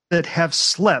saints that have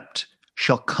slept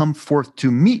shall come forth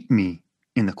to meet me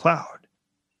in the cloud.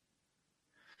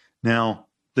 Now,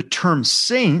 the term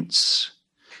saints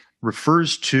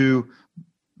refers to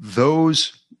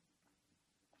those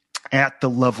at the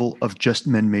level of just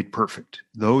men made perfect,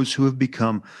 those who have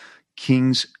become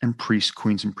kings and priests,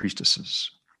 queens and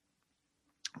priestesses.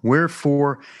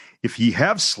 Wherefore, if ye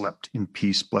have slept in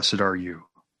peace, blessed are you.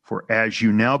 For as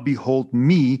you now behold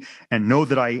me and know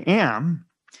that I am,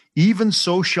 even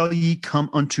so shall ye come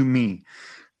unto me,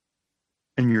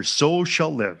 and your soul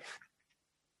shall live,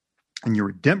 and your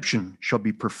redemption shall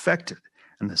be perfected,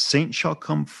 and the saints shall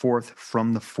come forth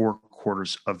from the four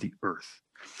quarters of the earth.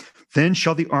 Then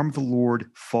shall the arm of the Lord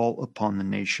fall upon the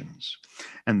nations,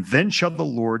 and then shall the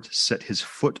Lord set his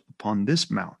foot upon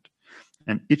this mount,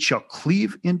 and it shall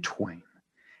cleave in twain,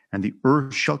 and the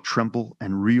earth shall tremble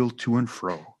and reel to and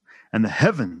fro, and the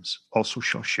heavens also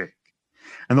shall shake.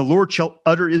 And the Lord shall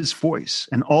utter his voice,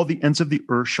 and all the ends of the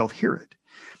earth shall hear it.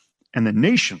 And the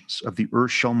nations of the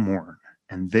earth shall mourn,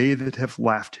 and they that have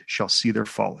laughed shall see their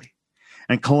folly.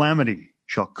 And calamity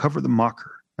shall cover the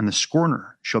mocker, and the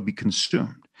scorner shall be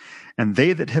consumed. And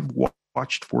they that have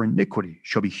watched for iniquity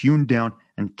shall be hewn down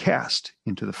and cast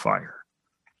into the fire.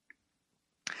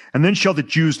 And then shall the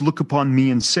Jews look upon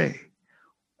me and say,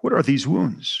 What are these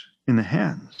wounds? in the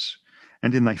hands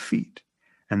and in thy feet.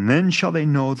 And then shall they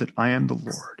know that I am the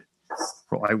Lord.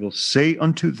 For I will say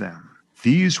unto them,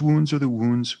 these wounds are the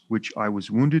wounds which I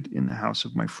was wounded in the house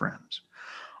of my friends.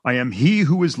 I am he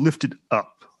who was lifted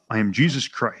up. I am Jesus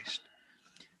Christ,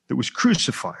 that was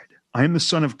crucified. I am the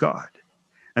Son of God.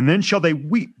 And then shall they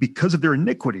weep because of their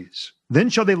iniquities. Then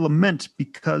shall they lament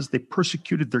because they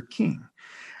persecuted their king.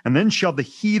 And then shall the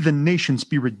heathen nations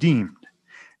be redeemed.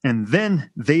 And then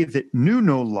they that knew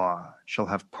no law shall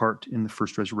have part in the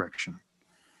first resurrection.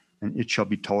 And it shall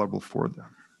be tolerable for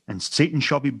them. And Satan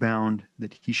shall be bound,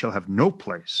 that he shall have no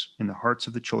place in the hearts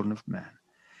of the children of men.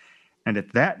 And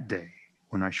at that day,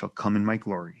 when I shall come in my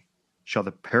glory, shall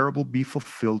the parable be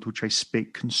fulfilled which I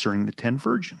spake concerning the 10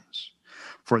 virgins.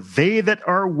 For they that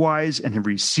are wise and have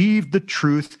received the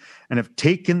truth and have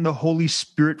taken the Holy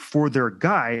Spirit for their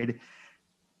guide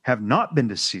have not been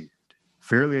deceived.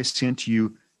 Verily I say unto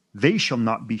you, they shall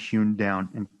not be hewn down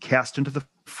and cast into the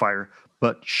fire,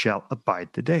 but shall abide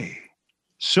the day.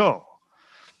 So,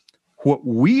 what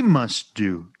we must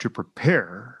do to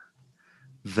prepare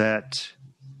that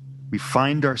we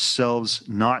find ourselves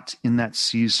not in that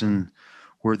season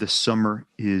where the summer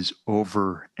is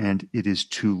over and it is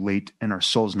too late and our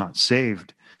soul's not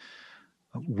saved,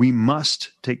 we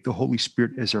must take the Holy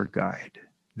Spirit as our guide.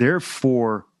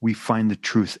 Therefore, we find the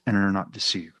truth and are not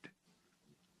deceived.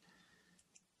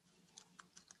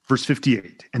 Verse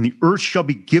 58, and the earth shall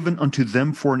be given unto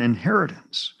them for an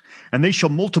inheritance, and they shall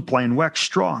multiply and wax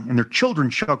strong, and their children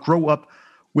shall grow up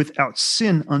without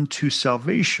sin unto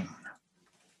salvation.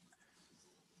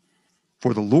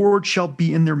 For the Lord shall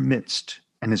be in their midst,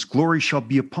 and his glory shall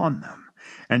be upon them,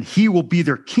 and he will be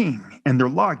their king and their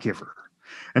lawgiver.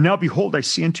 And now behold, I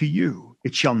say unto you,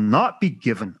 it shall not be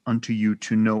given unto you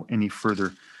to know any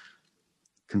further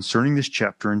concerning this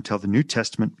chapter until the New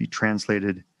Testament be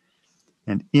translated,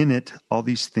 and in it all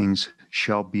these things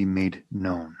shall be made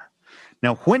known.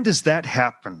 Now, when does that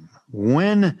happen?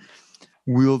 When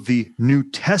will the New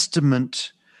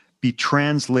Testament be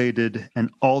translated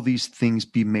and all these things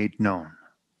be made known?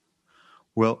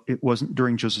 Well, it wasn't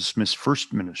during Joseph Smith's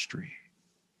first ministry.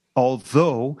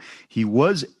 Although he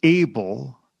was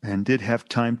able and did have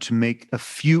time to make a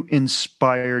few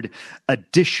inspired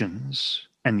additions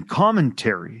and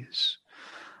commentaries,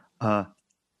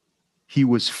 he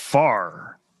was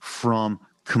far from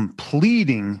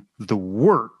completing the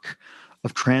work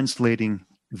of translating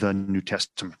the New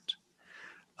Testament.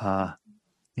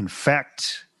 In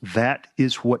fact, that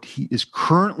is what he is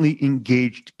currently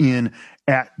engaged in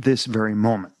at this very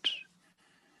moment.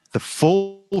 The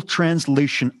full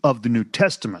translation of the New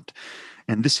Testament.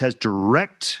 And this has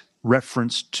direct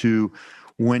reference to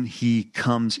when he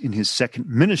comes in his second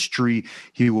ministry,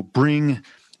 he will bring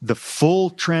the full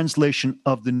translation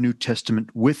of the New Testament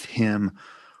with him,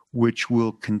 which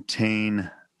will contain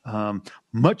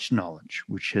much knowledge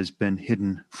which has been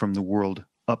hidden from the world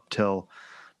up till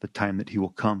the time that he will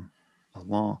come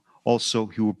along. Also,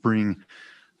 he will bring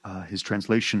his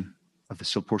translation of the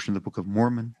sealed portion of the Book of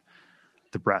Mormon,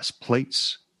 the brass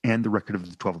plates, and the record of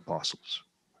the 12 apostles.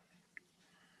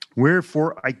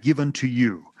 Wherefore I give unto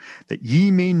you, that ye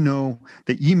may know,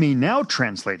 that ye may now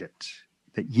translate it,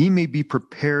 that ye may be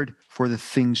prepared for the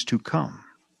things to come.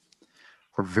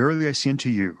 For verily I say unto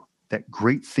you, that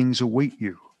great things await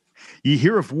you. Ye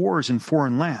hear of wars in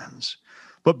foreign lands,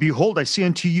 but behold, I say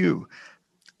unto you,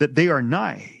 that they are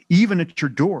nigh, even at your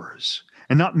doors.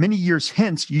 And not many years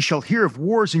hence ye shall hear of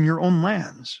wars in your own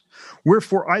lands.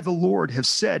 Wherefore I, the Lord, have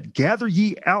said, gather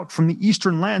ye out from the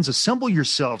eastern lands, assemble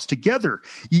yourselves together,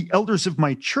 ye elders of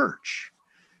my church.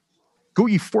 Go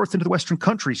ye forth into the western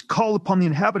countries, call upon the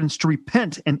inhabitants to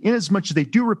repent, and inasmuch as they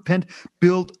do repent,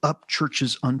 build up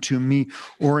churches unto me.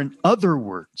 Or in other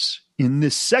words, in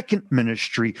this second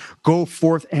ministry, go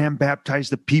forth and baptize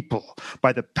the people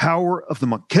by the power of the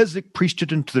Melchizedek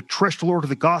priesthood into the terrestrial order of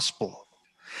the gospel.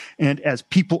 And as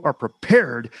people are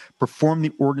prepared, perform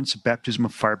the ordinance of baptism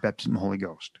of fire, baptism of the Holy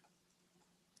Ghost.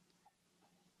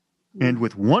 And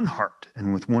with one heart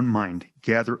and with one mind,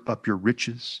 gather up your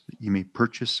riches, that ye may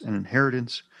purchase an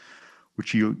inheritance,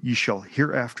 which ye shall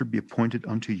hereafter be appointed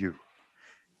unto you.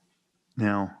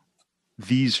 Now,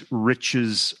 these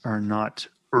riches are not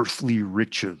earthly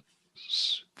riches.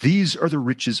 These are the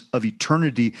riches of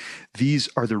eternity. These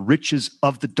are the riches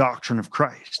of the doctrine of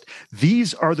Christ.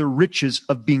 These are the riches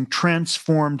of being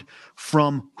transformed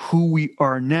from who we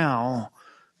are now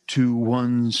to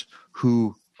ones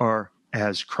who are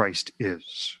as Christ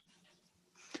is.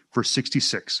 Verse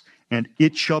 66, and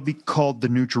it shall be called the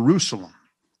New Jerusalem,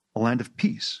 a land of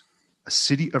peace, a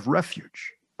city of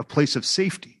refuge, a place of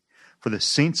safety for the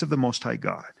saints of the Most High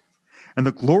God. And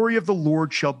the glory of the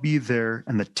Lord shall be there,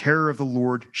 and the terror of the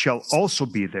Lord shall also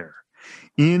be there,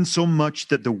 insomuch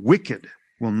that the wicked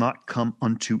will not come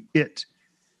unto it,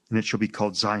 and it shall be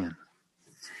called Zion.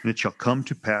 And it shall come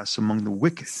to pass among the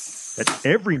wicked that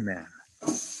every man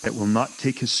that will not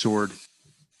take his sword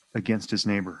against his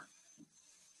neighbor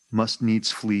must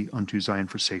needs flee unto Zion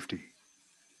for safety.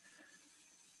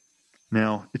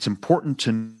 Now, it's important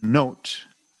to note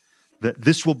that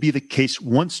this will be the case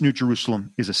once New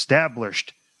Jerusalem is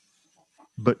established,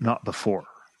 but not before.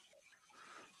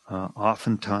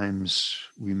 Oftentimes,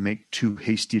 we make too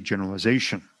hasty a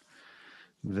generalization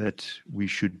that we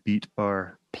should beat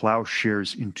our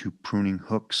plowshares into pruning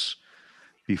hooks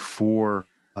before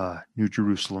New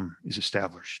Jerusalem is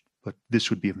established. But this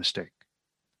would be a mistake.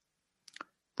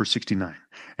 Verse 69,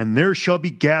 and there shall be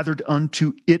gathered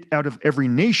unto it out of every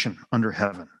nation under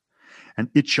heaven, and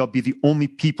it shall be the only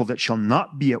people that shall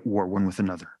not be at war one with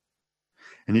another.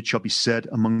 And it shall be said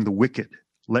among the wicked,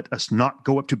 let us not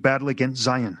go up to battle against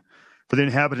Zion, for the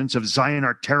inhabitants of Zion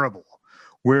are terrible,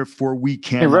 wherefore we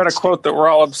cannot. He read a quote that we're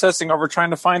all obsessing over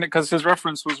trying to find it because his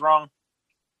reference was wrong.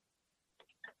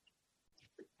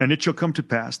 And it shall come to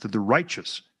pass that the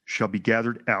righteous shall be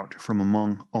gathered out from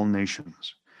among all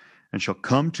nations, and shall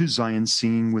come to Zion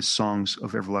singing with songs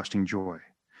of everlasting joy.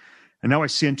 And now I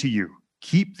say unto you,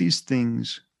 keep these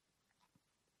things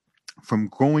from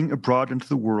going abroad into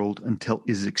the world until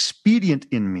it is expedient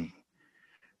in me,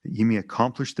 that ye may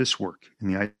accomplish this work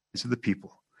in the eyes of the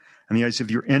people and the eyes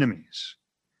of your enemies,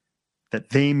 that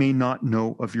they may not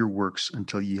know of your works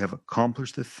until ye have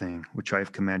accomplished the thing which I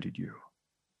have commanded you.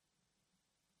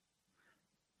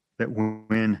 That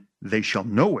when they shall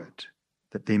know it,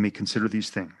 that they may consider these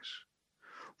things.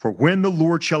 For when the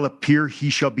Lord shall appear, he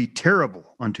shall be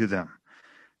terrible unto them,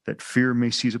 that fear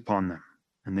may seize upon them,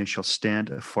 and they shall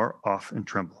stand afar off and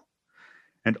tremble.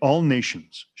 And all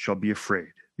nations shall be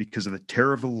afraid, because of the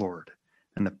terror of the Lord,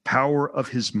 and the power of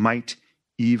his might,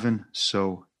 even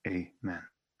so, amen.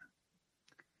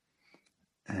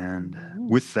 And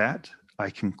with that,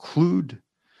 I conclude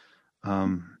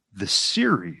the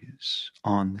series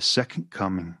on the second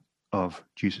coming of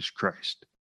Jesus Christ.